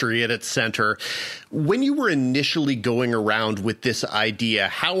murder mystery at its center. When you were initially going around with this idea,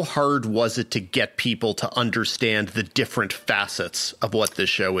 how hard was it to get people to understand the different facets of what this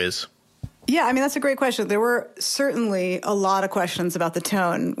show is? Yeah, I mean, that's a great question. There were certainly a lot of questions about the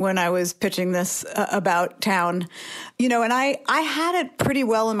tone when I was pitching this about town, and I had it pretty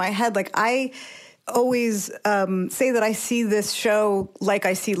well in my head. Like, I always say that I see this show like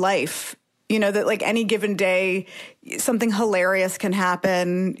I see life, that like any given day, something hilarious can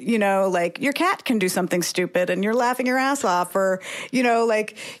happen, like your cat can do something stupid and you're laughing your ass off, or,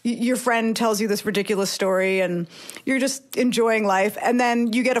 like your friend tells you this ridiculous story and you're just enjoying life. And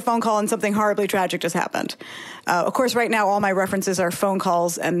then you get a phone call and something horribly tragic just happened. Of course, right now, all my references are phone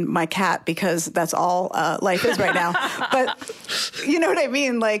calls and my cat, because that's all life is right now. But you know what I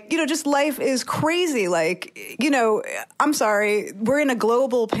mean? Like, just life is crazy. Like, I'm sorry, we're in a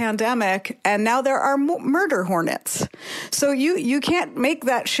global pandemic and now there are murder hornets. So you can't make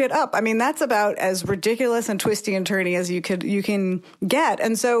that shit up. I mean, that's about as ridiculous and twisty and turny as you can get.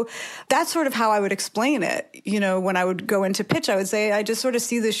 And so that's sort of how I would explain it. When I would go into pitch, I would say, I just sort of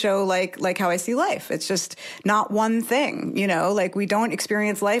see the show like how I see life. It's just not one thing, like we don't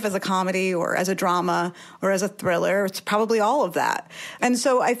experience life as a comedy or as a drama or as a thriller. It's probably all of that. And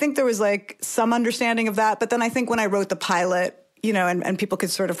so I think there was like some understanding of that. But then I think when I wrote the pilot, and people could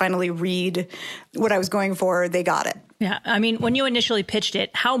sort of finally read what I was going for, they got it. Yeah. I mean, when you initially pitched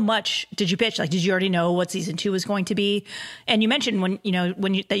it, how much did you pitch? Like, did you already know what season 2 was going to be? And you mentioned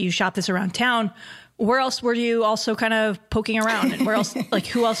that you shot this around town. Where else were you also kind of poking around? And where else, like,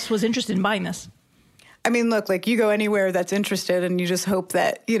 who else was interested in buying this? I mean, look, like you go anywhere that's interested and you just hope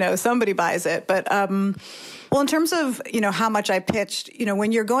that, somebody buys it. But, well, in terms of, how much I pitched,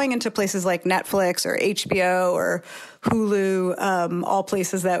 when you're going into places like Netflix or HBO or Hulu, all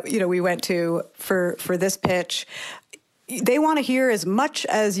places that, we went to for this pitch, they want to hear as much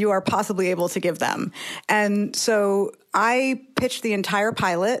as you are possibly able to give them. And so I pitched the entire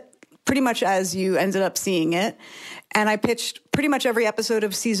pilot pretty much as you ended up seeing it. And I pitched pretty much every episode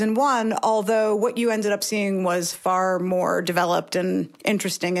of season 1, although what you ended up seeing was far more developed and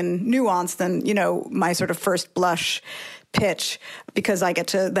interesting and nuanced than, my sort of first blush pitch, because I get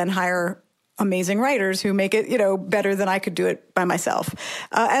to then hire amazing writers who make it, better than I could do it by myself.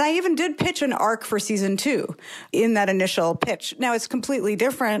 And I even did pitch an arc for season 2 in that initial pitch. Now it's completely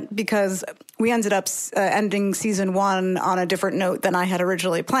different because we ended up ending season 1 on a different note than I had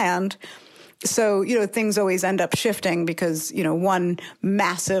originally planned. So, things always end up shifting because, one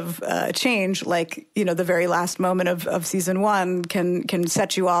massive change, like, the very last moment of season 1 can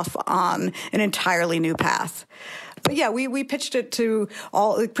set you off on an entirely new path. But yeah, we pitched it to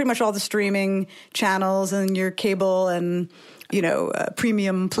pretty much all the streaming channels and your cable and,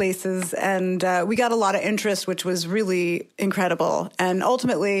 premium places. And we got a lot of interest, which was really incredible. And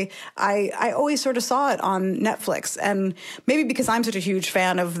ultimately, I always sort of saw it on Netflix. And maybe because I'm such a huge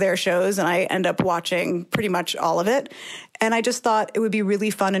fan of their shows and I end up watching pretty much all of it. And I just thought it would be really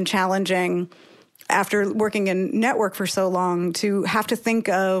fun and challenging after working in network for so long to have to think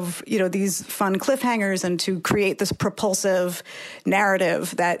of, these fun cliffhangers and to create this propulsive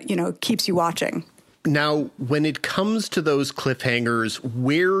narrative that, keeps you watching. Now, when it comes to those cliffhangers,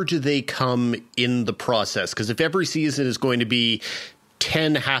 where do they come in the process? Because if every season is going to be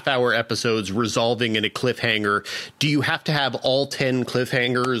 10 half-hour episodes resolving in a cliffhanger, do you have to have all 10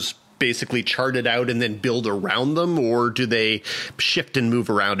 cliffhangers basically charted out and then build around them, or do they shift and move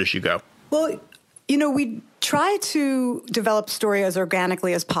around as you go? Well, we try to develop story as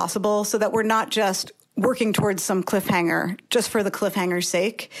organically as possible so that we're not just working towards some cliffhanger just for the cliffhanger's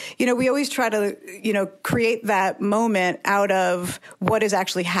sake. We always try to, create that moment out of what is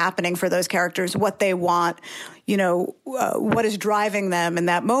actually happening for those characters, what they want, what is driving them in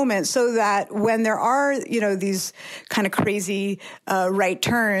that moment, so that when there are, these kind of crazy right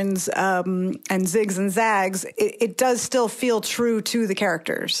turns and zigs and zags, it does still feel true to the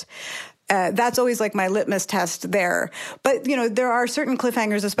characters. That's always like my litmus test there. But, there are certain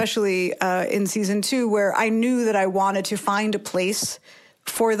cliffhangers, especially in season 2, where I knew that I wanted to find a place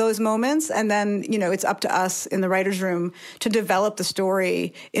for those moments. And then, it's up to us in the writer's room to develop the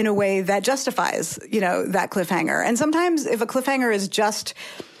story in a way that justifies, that cliffhanger. And sometimes if a cliffhanger is just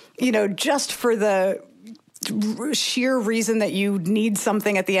for the sheer reason that you need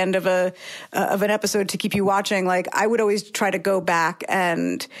something at the end of an episode to keep you watching, like I would always try to go back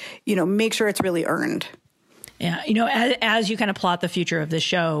and, make sure it's really earned. Yeah. As you kind of plot the future of the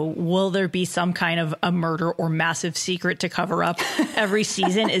show, will there be some kind of a murder or massive secret to cover up every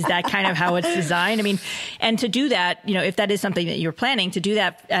season? Is that kind of how it's designed? I mean, and to do that, if that is something that you're planning, to do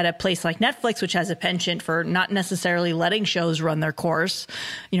that at a place like Netflix, which has a penchant for not necessarily letting shows run their course,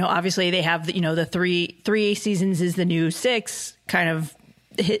 obviously they have, the three seasons is the new 6 kind of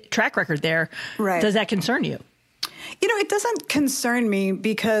hit track record there. Right. Does that concern you? It doesn't concern me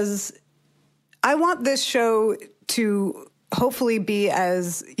because I want this show to hopefully be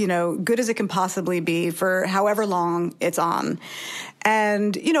as, good as it can possibly be for however long it's on.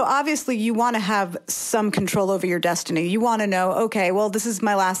 And, obviously you want to have some control over your destiny. You want to know, okay, well, this is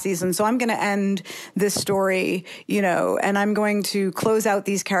my last season, so I'm going to end this story, and I'm going to close out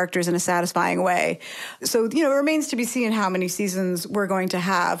these characters in a satisfying way. So, it remains to be seen how many seasons we're going to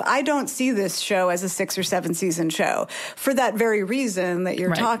have. I don't see this show as a 6 or 7 season show for that very reason that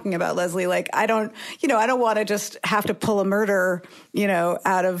you're talking about, Leslie. Like, I don't want to just have to pull a murder,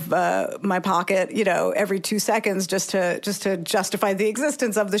 out of my pocket, every 2 seconds just to justify the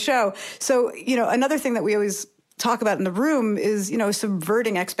existence of the show. So, another thing that we always talk about in the room is,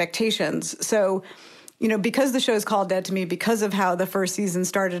 subverting expectations. So, because the show is called Dead to Me, because of how the first season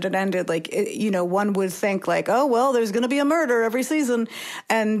started and ended, one would think like, oh, well, there's going to be a murder every season.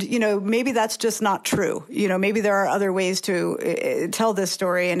 And, maybe that's just not true. Maybe there are other ways to tell this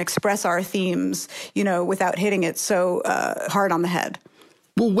story and express our themes, without hitting it so hard on the head.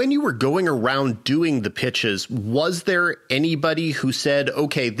 Well, when you were going around doing the pitches, was there anybody who said,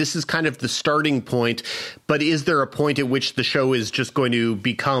 okay, this is kind of the starting point, but is there a point at which the show is just going to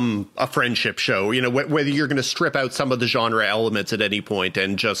become a friendship show? Whether you're going to strip out some of the genre elements at any point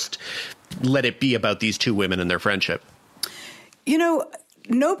and just let it be about these 2 women and their friendship?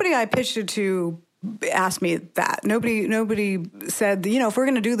 Nobody I pitched it to asked me that. Nobody said, if we're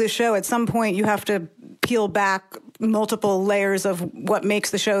going to do this show, at some point you have to peel back multiple layers of what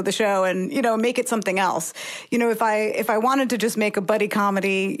makes the show and, make it something else. If I wanted to just make a buddy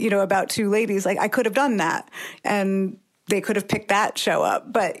comedy, about 2 ladies, like I could have done that and they could have picked that show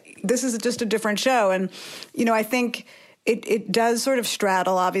up, but this is just a different show. And, I think it does sort of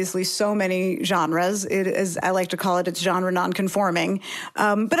straddle, obviously, so many genres. It is, I like to call it, it's genre nonconforming.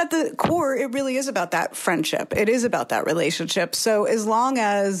 But at the core, it really is about that friendship. It is about that relationship. So as long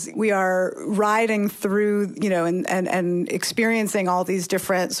as we are riding through, and experiencing all these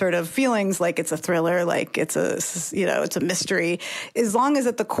different sort of feelings, like it's a thriller, like it's a mystery, as long as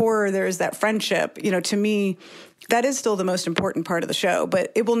at the core there's that friendship, to me, that is still the most important part of the show,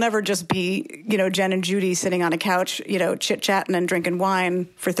 but it will never just be, Jen and Judy sitting on a couch, chit-chatting and drinking wine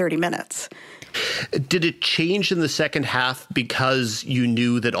for 30 minutes. Did it change in the second half because you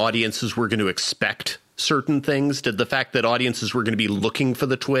knew that audiences were going to expect certain things? Did the fact that audiences were going to be looking for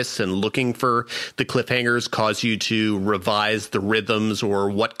the twists and looking for the cliffhangers cause you to revise the rhythms or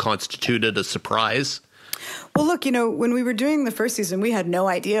what constituted a surprise? Well, look, when we were doing the first season, we had no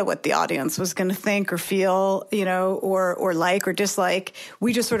idea what the audience was going to think or feel, or like or dislike.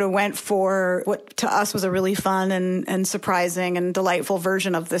 We just sort of went for what to us was a really fun and surprising and delightful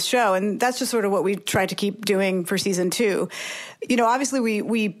version of this show. And that's just sort of what we tried to keep doing for season 2. Obviously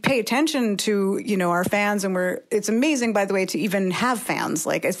we pay attention to, our fans, and it's amazing, by the way, to even have fans.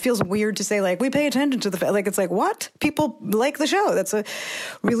 Like, it feels weird to say, like, we pay attention to the fans. Like, it's like, what? People like the show. That's a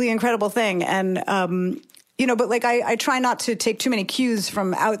really incredible thing. And, but like I try not to take too many cues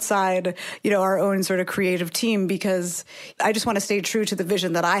from outside, our own sort of creative team, because I just want to stay true to the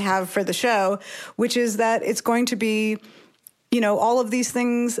vision that I have for the show, which is that it's going to be, all of these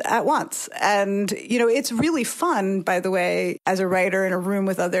things at once. And, it's really fun, by the way, as a writer in a room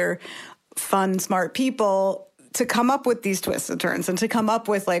with other fun, smart people, to come up with these twists and turns and to come up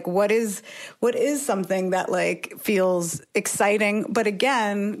with like what is something that like feels exciting, but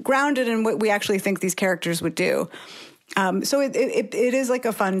again, grounded in what we actually think these characters would do. So it is like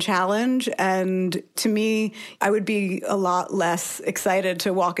a fun challenge. And to me, I would be a lot less excited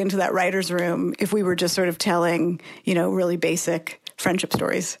to walk into that writer's room if we were just sort of telling, really basic friendship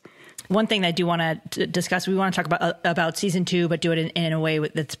stories. One thing that I do want to discuss, we want to talk about season 2, but do it in a way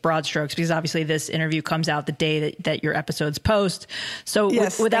that's broad strokes, because obviously this interview comes out the day that your episodes post. So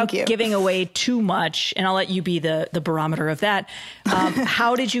yes, without giving away too much, and I'll let you be the barometer of that,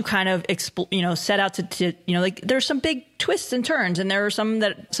 how did you kind of set out to like, there's some big twists and turns, and there are some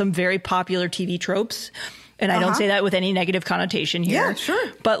very popular TV tropes. And I don't say that with any negative connotation here. Yeah,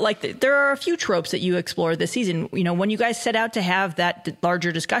 sure. But like there are a few tropes that you explore this season. When you guys set out to have that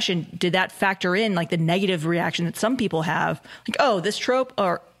larger discussion, did that factor in like the negative reaction that some people have? Like, oh, this trope,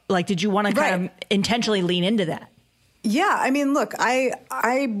 or like, did you want to kind of intentionally lean into that? Yeah, I mean, look,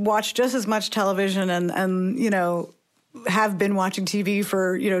 I watch just as much television and have been watching TV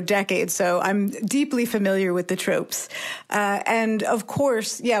for, decades. So I'm deeply familiar with the tropes. And of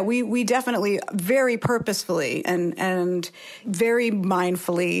course, yeah, we definitely very purposefully and very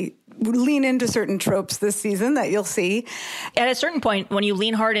mindfully lean into certain tropes this season that you'll see. At a certain point, when you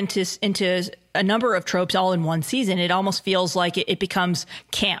lean hard into a number of tropes all in one season, it almost feels like it becomes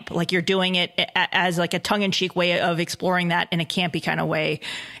camp, like you're doing it as like a tongue-in-cheek way of exploring that in a campy kind of way.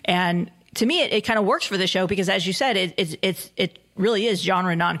 And to me, it kind of works for the show because, as you said, it really is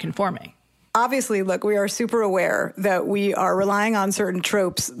genre non-conforming. Obviously, look, we are super aware that we are relying on certain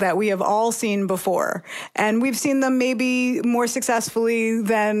tropes that we have all seen before. And we've seen them maybe more successfully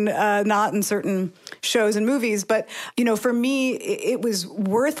than not in certain shows and movies. But, for me, it was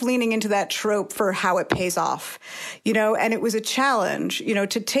worth leaning into that trope for how it pays off, and it was a challenge,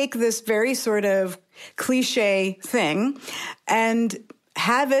 to take this very sort of cliche thing and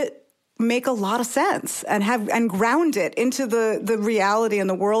have it make a lot of sense and ground it into the reality and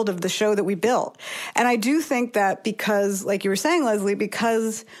the world of the show that we built. And I do think that because, like you were saying, Leslie,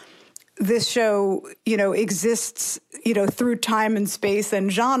 because this show, exists, through time and space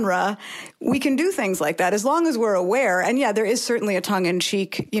and genre, we can do things like that as long as we're aware. And yeah, there is certainly a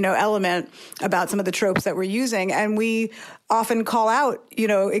tongue-in-cheek, element about some of the tropes that we're using. And we often call out,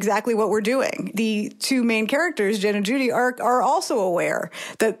 exactly what we're doing. The two main characters, Jen and Judy, are also aware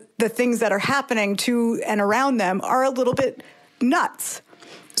that the things that are happening to and around them are a little bit nuts.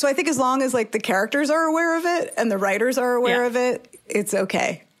 So I think as long as like the characters are aware of it and the writers are aware of it, it's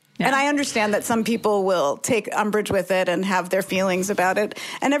okay. Yeah. And I understand that some people will take umbrage with it and have their feelings about it,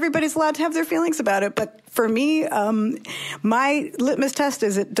 and everybody's allowed to have their feelings about it. But for me, my litmus test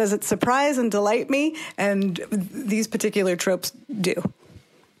is, does it surprise and delight me? And these particular tropes do.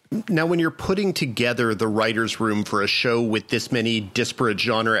 Now, when you're putting together the writer's room for a show with this many disparate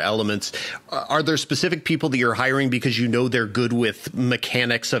genre elements, are there specific people that you're hiring because they're good with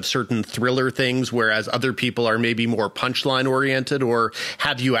mechanics of certain thriller things, whereas other people are maybe more punchline oriented? Or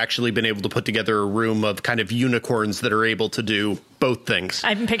have you actually been able to put together a room of kind of unicorns that are able to do both things?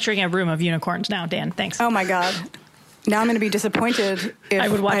 I'm picturing a room of unicorns now, Dan. Thanks. Oh, my God. Now I'm going to be disappointed if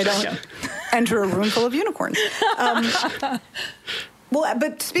I don't enter a room full of unicorns. Well,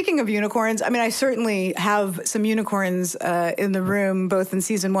 but speaking of unicorns, I mean, I certainly have some unicorns in the room, both in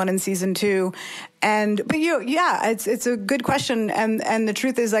season 1 and season 2. But it's a good question. And the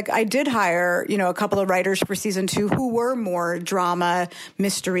truth is, like, I did hire, a couple of writers for season 2 who were more drama,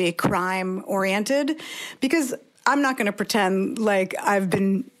 mystery, crime oriented, because I'm not going to pretend like I've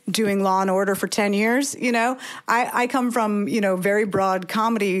been doing Law and Order for 10 years. I come from, very broad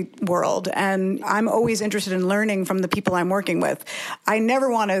comedy world, and I'm always interested in learning from the people I'm working with. I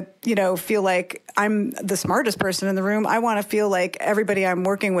never want to, feel like I'm the smartest person in the room. I want to feel like everybody I'm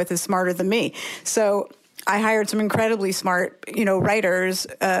working with is smarter than me. So I hired some incredibly smart, writers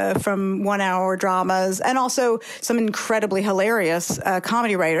from 1 hour dramas, and also some incredibly hilarious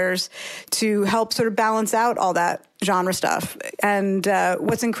comedy writers to help sort of balance out all that genre stuff. And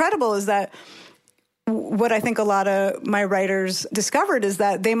what's incredible is that what I think a lot of my writers discovered is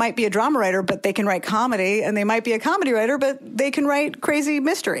that they might be a drama writer, but they can write comedy, and they might be a comedy writer, but they can write crazy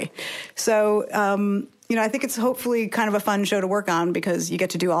mystery. So, I think it's hopefully kind of a fun show to work on because you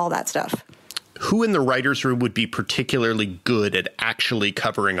get to do all that stuff. Who in the writer's room would be particularly good at actually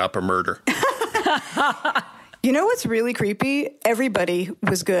covering up a murder? You know what's really creepy? Everybody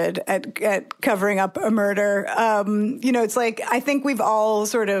was good at covering up a murder. It's like I think we've all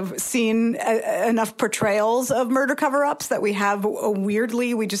sort of seen enough portrayals of murder cover-ups that we have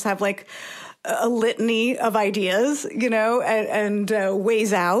we just have like a litany of ideas, and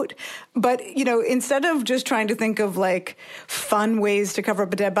ways out. But, instead of just trying to think of like fun ways to cover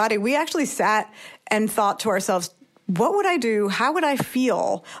up a dead body, we actually sat and thought to ourselves, what would I do? How would I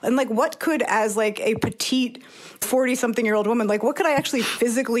feel? And like, what could, as like a petite 40-something-year-old woman, like what could I actually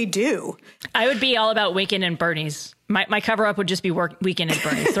physically do? I would be all about Weekend and Bernie's. My cover-up would just be Weekend and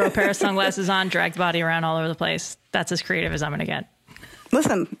Bernie's. Throw a pair of sunglasses on, drag the body around all over the place. That's as creative as I'm going to get.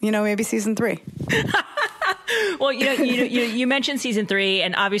 Listen, maybe season 3. Well, you mentioned season 3,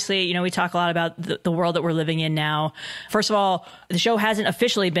 and obviously, we talk a lot about the world that we're living in now. First of all, the show hasn't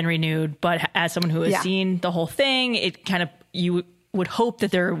officially been renewed, but as someone who has seen the whole thing, it kind of, you would hope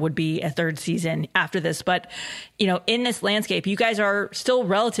that there would be a third season after this. But, in this landscape, you guys are still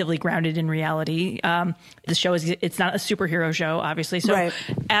relatively grounded in reality. The show it's not a superhero show, obviously. So right.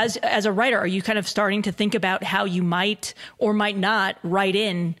 As a writer, are you kind of starting to think about how you might or might not write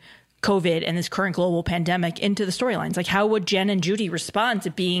in COVID and this current global pandemic into the storylines? Like, how would Jen and Judy respond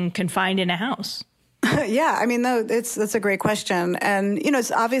to being confined in a house? Yeah, I mean, that's a great question. And,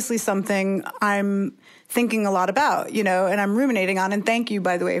 it's obviously something I'm thinking a lot about, and I'm ruminating on. And thank you,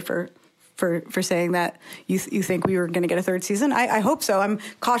 by the way, for saying that you think we were going to get a third season. I hope so. I'm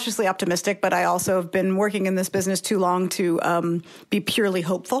cautiously optimistic, but I also have been working in this business too long to be purely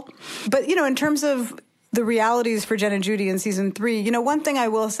hopeful. But, in terms of the realities for Jen and Judy in season 3, one thing I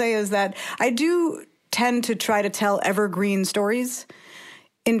will say is that I do tend to try to tell evergreen stories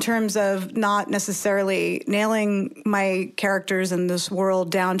in terms of not necessarily nailing my characters in this world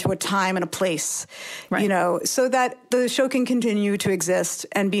down to a time and a place, right. So that the show can continue to exist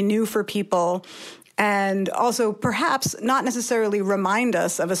and be new for people. And also perhaps not necessarily remind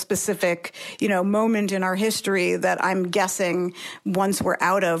us of a specific, moment in our history that I'm guessing once we're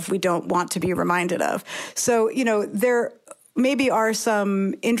out of, we don't want to be reminded of. So, there maybe are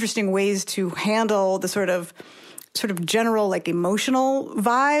some interesting ways to handle the sort of general, like, emotional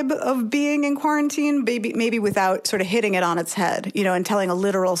vibe of being in quarantine, maybe without sort of hitting it on its head, and telling a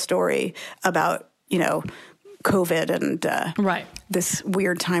literal story about, COVID and right. this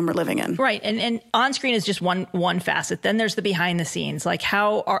weird time we're living in. Right. And on screen is just one facet. Then there's the behind the scenes. Like,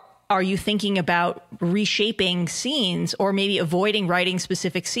 how are you thinking about reshaping scenes or maybe avoiding writing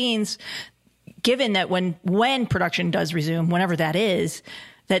specific scenes, given that when production does resume, whenever that is,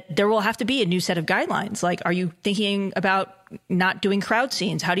 that there will have to be a new set of guidelines? Like, are you thinking about not doing crowd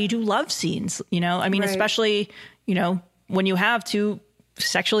scenes? How do you do love scenes? Right. Especially, when you have two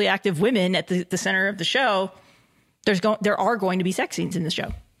sexually active women at the center of the show, there are going to be sex scenes in the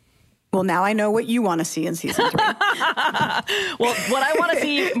show. Well, now I know what you want to see in season 3. Well, what I want to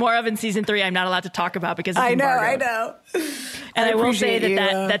see more of in season 3, I'm not allowed to talk about because it's I embargoed. know. And I will say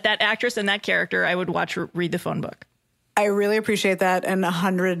that actress and that character, I would read the phone book. I really appreciate that and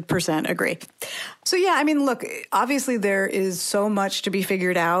 100% agree. So, yeah, I mean, look, obviously there is so much to be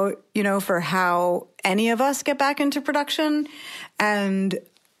figured out, for how any of us get back into production. And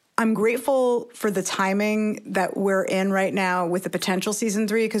I'm grateful for the timing that we're in right now with the potential season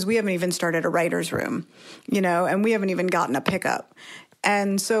 3, because we haven't even started a writer's room, and we haven't even gotten a pickup.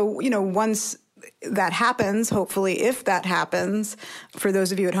 And so, once that happens, hopefully, if that happens, for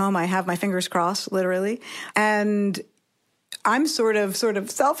those of you at home, I have my fingers crossed, literally. And I'm sort of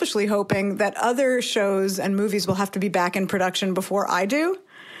selfishly hoping that other shows and movies will have to be back in production before I do,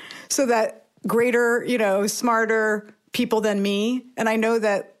 so that greater, smarter people than me. And I know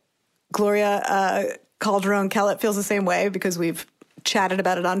that Gloria Calderon-Kellett feels the same way because we've chatted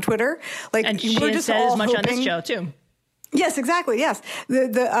about it on Twitter. Like, and she we're has just said all as much hoping, on this show too. Yes, exactly. Yes.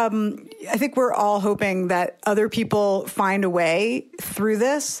 I think we're all hoping that other people find a way through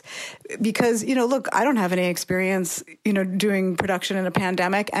this because, look, I don't have any experience, doing production in a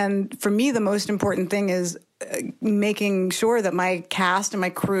pandemic. And for me, the most important thing is making sure that my cast and my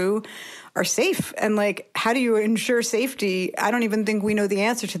crew are safe. And how do you ensure safety? I don't even think we know the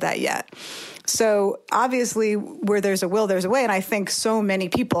answer to that yet. So obviously where there's a will, there's a way. And I think so many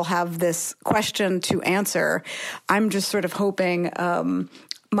people have this question to answer. I'm just sort of hoping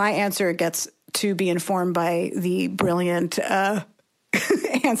my answer gets to be informed by the brilliant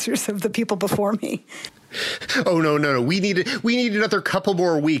answers of the people before me. Oh, no. We need another couple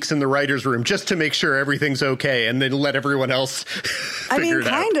more weeks in the writer's room just to make sure everything's okay and then let everyone else figure it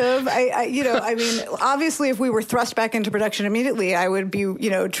out. Kind of. Obviously, if we were thrust back into production immediately, I would be,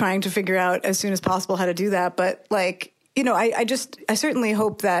 trying to figure out as soon as possible how to do that. But I certainly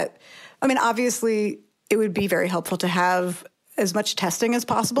hope that, obviously, it would be very helpful to have as much testing as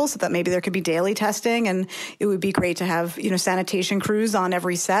possible so that maybe there could be daily testing. And it would be great to have, sanitation crews on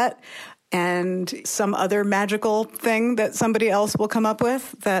every set. And some other magical thing that somebody else will come up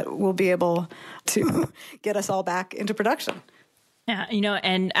with that will be able to get us all back into production. Yeah,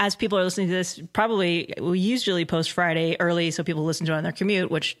 and as people are listening to this, probably we usually post Friday early so people listen to it on their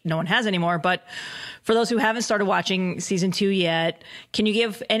commute, which no one has anymore. But for those who haven't started watching season 2 yet, can you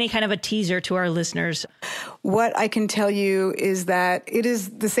give any kind of a teaser to our listeners? What I can tell you is that it is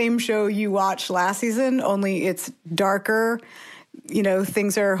the same show you watched last season, only it's darker.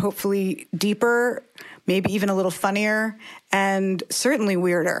 Things are hopefully deeper, maybe even a little funnier, and certainly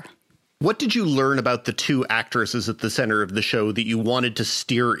weirder. What did you learn about the two actresses at the center of the show that you wanted to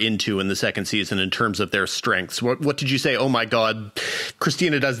steer into in the second season in terms of their strengths? What did you say, oh my God,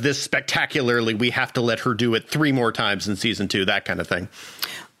 Christina does this spectacularly, we have to let her do it 3 more times in season 2, that kind of thing?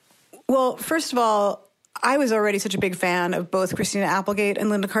 Well, first of all, I was already such a big fan of both Christina Applegate and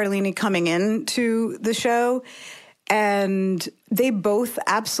Linda Cardellini coming into the show. And they both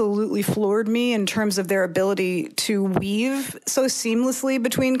absolutely floored me in terms of their ability to weave so seamlessly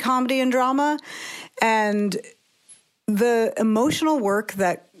between comedy and drama. And the emotional work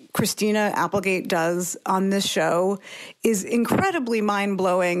that Christina Applegate does on this show is incredibly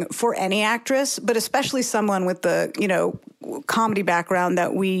mind-blowing for any actress, but especially someone with the, comedy background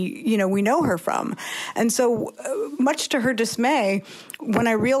that we know her from. And so much to her dismay, when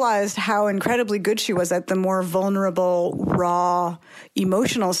I realized how incredibly good she was at the more vulnerable, raw,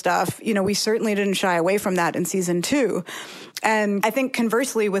 emotional stuff, we certainly didn't shy away from that in season 2. And I think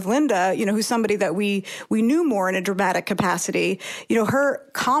conversely with Linda, who's somebody that we knew more in a dramatic capacity, her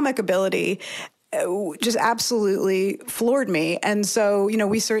comic ability just absolutely floored me. And so,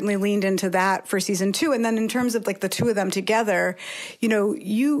 we certainly leaned into that for season 2. And then in terms of the two of them together,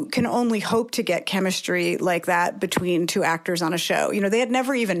 you can only hope to get chemistry like that between two actors on a show. They had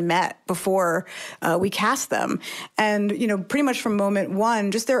never even met before we cast them. And, pretty much from moment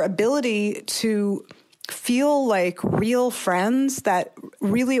one, just their ability to feel like real friends, that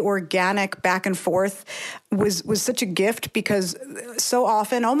really organic back and forth was such a gift because so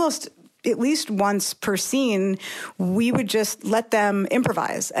often, almost at least once per scene, we would just let them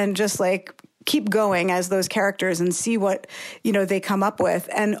improvise and just keep going as those characters and see what, they come up with.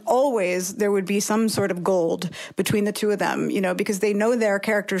 And always there would be some sort of gold between the two of them, because they know their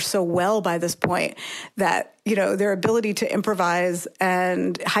characters so well by this point that, their ability to improvise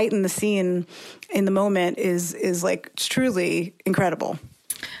and heighten the scene in the moment is truly incredible.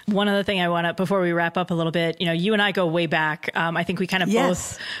 One other thing I want to, before we wrap up a little bit, you and I go way back. I think we kind of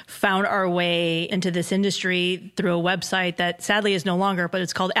both found our way into this industry through a website that sadly is no longer, but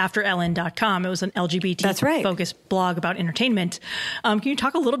it's called AfterEllen.com. It was an LGBT-focused blog about entertainment. Can you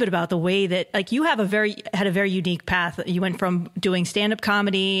talk a little bit about the way that, you have had a very unique path? You went from doing stand-up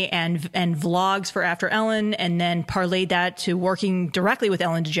comedy and vlogs for After Ellen, and then parlayed that to working directly with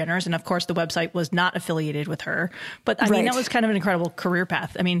Ellen DeGeneres. And of course, the website was not affiliated with her. But I mean, that was kind of an incredible career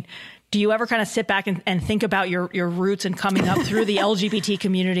path. I mean, do you ever kind of sit back and think about your roots and coming up through the LGBT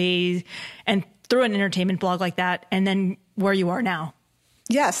community and through an entertainment blog like that, and then where you are now?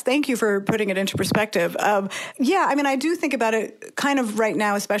 Yes, thank you for putting it into perspective. I do think about it kind of right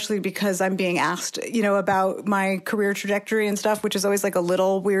now, especially because I'm being asked, about my career trajectory and stuff, which is always a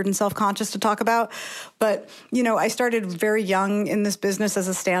little weird and self-conscious to talk about. But, I started very young in this business as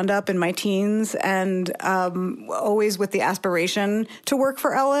a stand-up in my teens, and always with the aspiration to work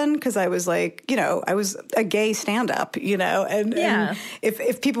for Ellen, because I was I was a gay stand-up, and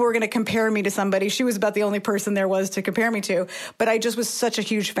if people were going to compare me to somebody, she was about the only person there was to compare me to. But I just was such a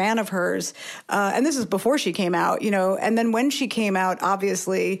huge fan of hers. And this is before she came out, and then when she came out,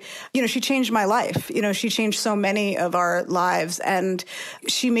 obviously, she changed my life. She changed so many of our lives, and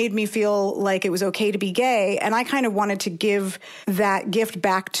she made me feel like it was okay to be gay. And I kind of wanted to give that gift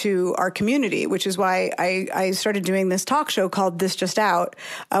back to our community, which is why I started doing this talk show called This Just Out,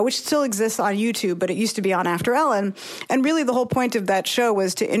 which still exists on YouTube, but it used to be on After Ellen. And really the whole point of that show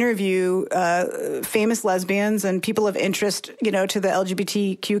was to interview famous lesbians and people of interest, to the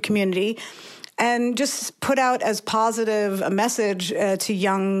LGBTQ community, and just put out as positive a message to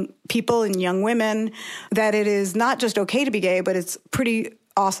young people and young women that it is not just okay to be gay, but it's pretty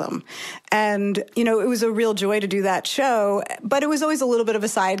awesome. And, it was a real joy to do that show, but it was always a little bit of a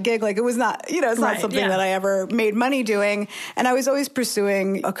side gig. Like, it was not, it's not something that I ever made money doing. And I was always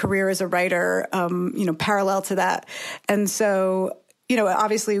pursuing a career as a writer, parallel to that. And so,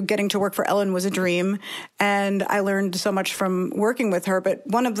 obviously getting to work for Ellen was a dream, and I learned so much from working with her. But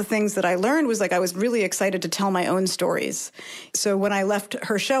one of the things that I learned was I was really excited to tell my own stories. So when I left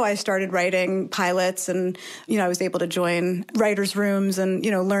her show, I started writing pilots, and, I was able to join writers' rooms and,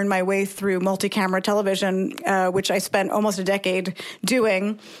 learn my way through multi-camera television, which I spent almost a decade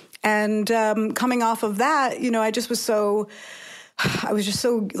doing. And coming off of that, I was just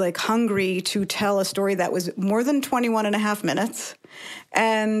so hungry to tell a story that was more than 21 and a half minutes,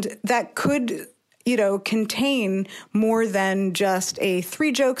 and that could, contain more than just a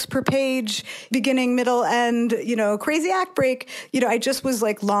 3 jokes per page, beginning, middle, end, crazy act break. I just was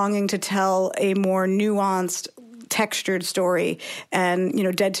longing to tell a more nuanced, textured story, and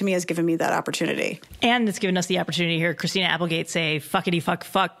Dead to Me has given me that opportunity. And it's given us the opportunity to hear Christina Applegate say fuckity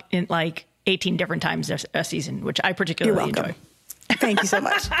fuck in 18 different times a season, which I particularly enjoy. Thank you so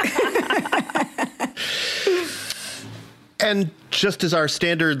much. And just as our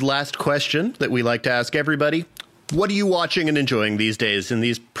standard last question that we like to ask everybody, what are you watching and enjoying these days in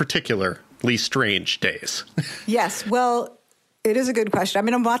these particularly strange days? Yes, well, it is a good question. I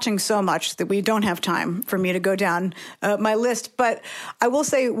mean, I'm watching so much that we don't have time for me to go down my list, but I will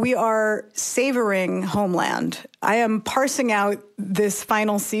say we are savoring Homeland. I am parsing out this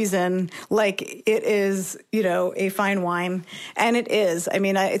final season like it is, a fine wine. And it is. I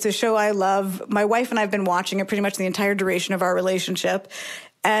mean, it's a show I love. My wife and I have been watching it pretty much the entire duration of our relationship.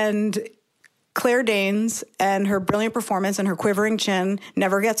 And Claire Danes and her brilliant performance and her quivering chin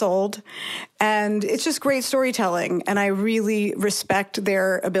never gets old. And it's just great storytelling. And I really respect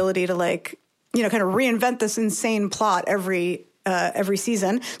their ability to kind of reinvent this insane plot every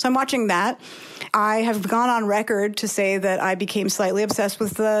season. So I'm watching that. I have gone on record to say that I became slightly obsessed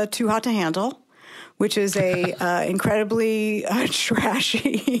with Too Hot to Handle, which is a incredibly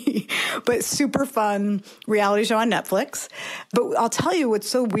trashy but super fun reality show on Netflix. But I'll tell you what's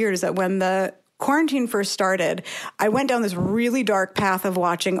so weird is that when the quarantine first started, I went down this really dark path of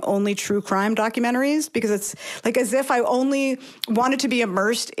watching only true crime documentaries, because it's as if I only wanted to be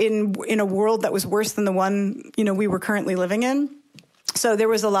immersed in a world that was worse than the one, we were currently living in. So there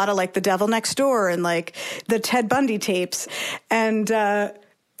was a lot of The Devil Next Door and the Ted Bundy tapes and,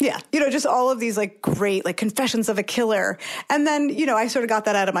 just all of these great Confessions of a Killer. And then, I sort of got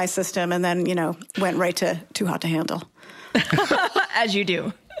that out of my system and then, went right to Too Hot to Handle. As you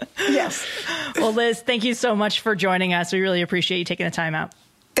do. Yes. Well, Liz, thank you so much for joining us. We really appreciate you taking the time out.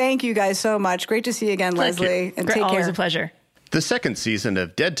 Thank you guys so much. Great to see you again, Leslie. And take care. Always a pleasure. The second season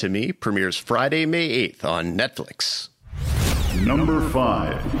of Dead to Me premieres Friday, May 8th on Netflix. Number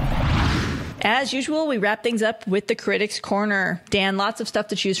 5. As usual, we wrap things up with the Critics Corner. Dan, lots of stuff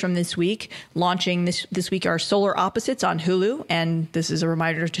to choose from this week. Launching this week are Solar Opposites on Hulu. And this is a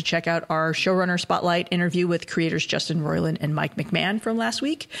reminder to check out our showrunner spotlight interview with creators Justin Roiland and Mike McMahon from last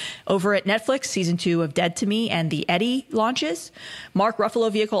week. Over at Netflix, season 2 of Dead to Me and The Eddie launches. Mark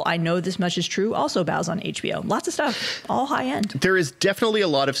Ruffalo vehicle I Know This Much Is True also bows on HBO. Lots of stuff, all high end. There is definitely a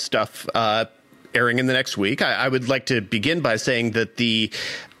lot of stuff airing in the next week. I would like to begin by saying that the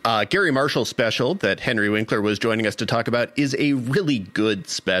Gary Marshall special that Henry Winkler was joining us to talk about is a really good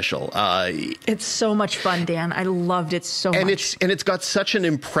special. It's so much fun, Dan. I loved it so much. And it's got such an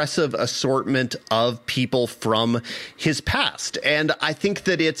impressive assortment of people from his past. And I think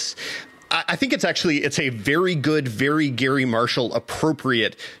that it's a very good, very Gary Marshall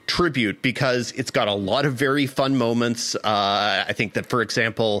appropriate tribute, because it's got a lot of very fun moments. I think that, for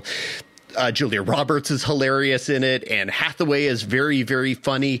example, Julia Roberts is hilarious in it, and Hathaway is very, very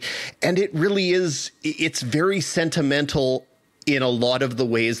funny. And it really is, it's very sentimental in a lot of the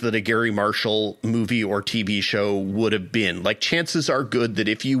ways that a Gary Marshall movie or TV show would have been. Chances are good that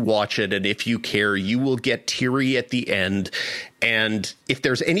if you watch it and if you care, you will get teary at the end. And if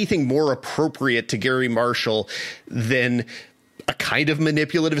there's anything more appropriate to Gary Marshall than a kind of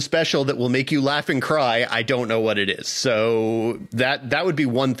manipulative special that will make you laugh and cry, I don't know what it is. So that would be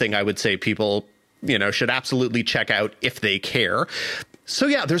one thing I would say people, should absolutely check out if they care. So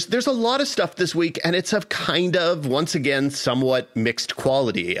yeah, there's a lot of stuff this week, and it's of kind of, once again, somewhat mixed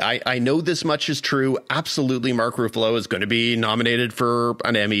quality. I know this much is true. Absolutely, Mark Ruffalo is going to be nominated for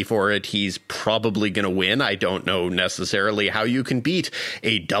an Emmy for it. He's probably going to win. I don't know necessarily how you can beat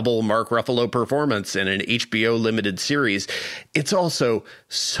a double Mark Ruffalo performance in an HBO limited series. It's also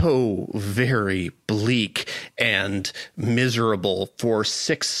so very bleak and miserable for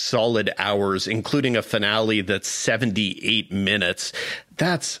 6 solid hours, including a finale that's 78 minutes.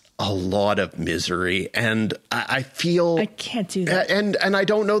 That's a lot of misery, and I feel I can't do that. And I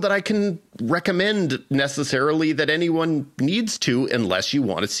don't know that I can recommend necessarily that anyone needs to, unless you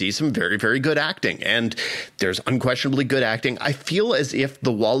want to see some very, very good acting. And there's unquestionably good acting. I feel as if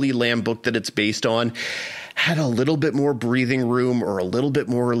the Wally Lamb book that it's based on had a little bit more breathing room or a little bit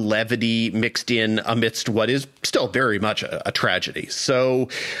more levity mixed in amidst what is still very much a tragedy. So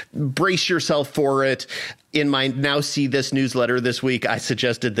brace yourself for it. In my Now See This newsletter this week, I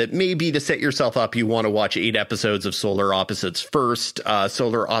suggested that maybe to set yourself up, you want to watch 8 episodes of Solar Opposites first.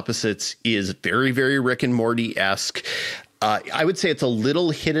 Solar Opposites is very, very Rick and Morty-esque. I would say it's a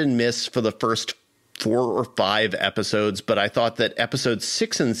little hit and miss for the first 4 or 5 episodes, but I thought that episodes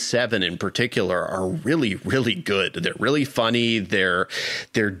 6 and 7 in particular are really, really good. They're really funny. They're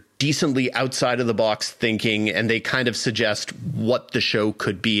decently outside of the box thinking, and they kind of suggest what the show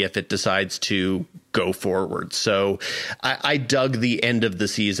could be if it decides to go forward. So I dug the end of the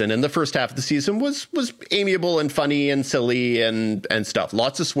season, and the first half of the season was amiable and funny and silly and stuff.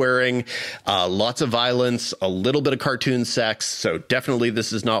 Lots of swearing, lots of violence, a little bit of cartoon sex. So definitely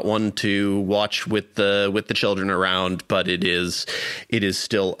this is not one to watch with the children around, but it is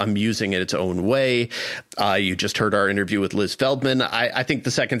still amusing in its own way. You just heard our interview with Liz Feldman. I think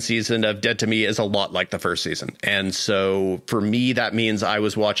the second season of Dead to Me is a lot like the first season. And so for me, that means I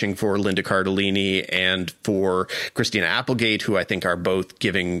was watching for Linda Cardellini and for Christina Applegate, who I think are both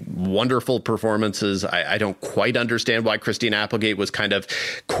giving wonderful performances. I don't quite understand why Christina Applegate was kind of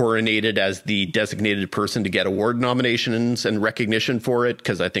coronated as the designated person to get award nominations and recognition for it,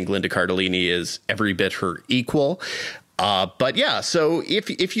 because I think Linda Cardellini is every bit her equal. But yeah, so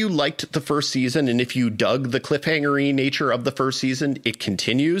if you liked the first season and if you dug the cliffhanger-y nature of the first season, it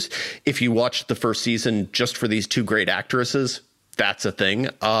continues. If you watched the first season just for these 2 great actresses, that's a thing.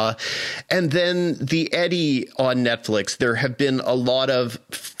 And then The Eddie on Netflix, there have been a lot of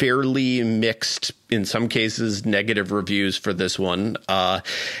fairly mixed, in some cases, negative reviews for this one.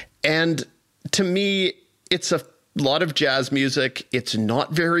 And to me, it's a lot of jazz music. It's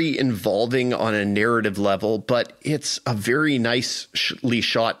not very involving on a narrative level, but it's a very nicely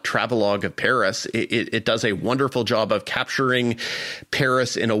shot travelogue of Paris. It does a wonderful job of capturing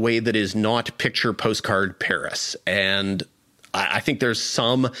Paris in a way that is not picture postcard Paris. And I think there's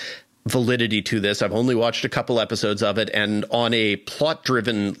some validity to this. I've only watched a couple episodes of it, and on a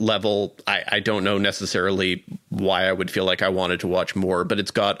plot-driven level, I don't know necessarily why I would feel like I wanted to watch more, but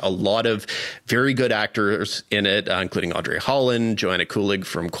it's got a lot of very good actors in it, including Audrey Holland, Joanna Kulig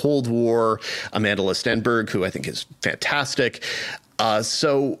from Cold War, Amanda Lestenberg, who I think is fantastic.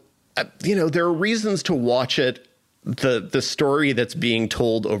 So there are reasons to watch it. The story that's being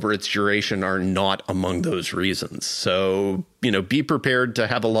told over its duration are not among those reasons. So, be prepared to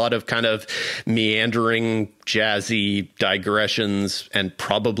have a lot of kind of meandering, jazzy digressions and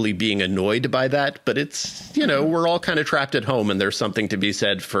probably being annoyed by that. But it's, we're all kind of trapped at home, and there's something to be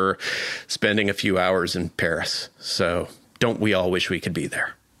said for spending a few hours in Paris. So don't we all wish we could be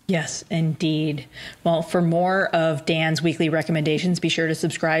there? Yes, indeed. Well, for more of Dan's weekly recommendations, be sure to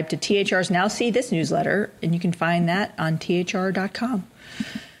subscribe to THR's Now See This newsletter, and you can find that on thr.com.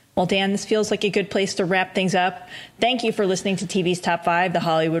 Well, Dan, this feels like a good place to wrap things up. Thank you for listening to TV's Top 5, the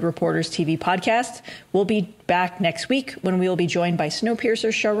Hollywood Reporters TV podcast. We'll be back next week when we will be joined by Snowpiercer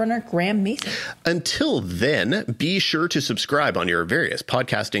showrunner Graham Mason. Until then, be sure to subscribe on your various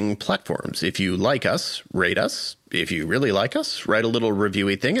podcasting platforms. If you like us, rate us. If you really like us, write a little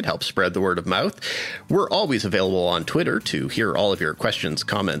reviewy thing. It helps spread the word of mouth. We're always available on Twitter to hear all of your questions,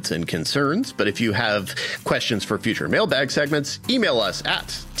 comments, and concerns. But if you have questions for future mailbag segments, email us at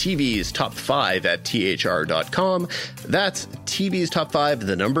TV's Top 5 at thr.com. That's TV's Top 5,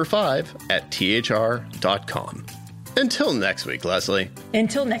 the number 5 at thr.com. Until next week, Leslie.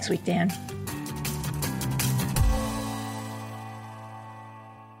 Until next week, Dan.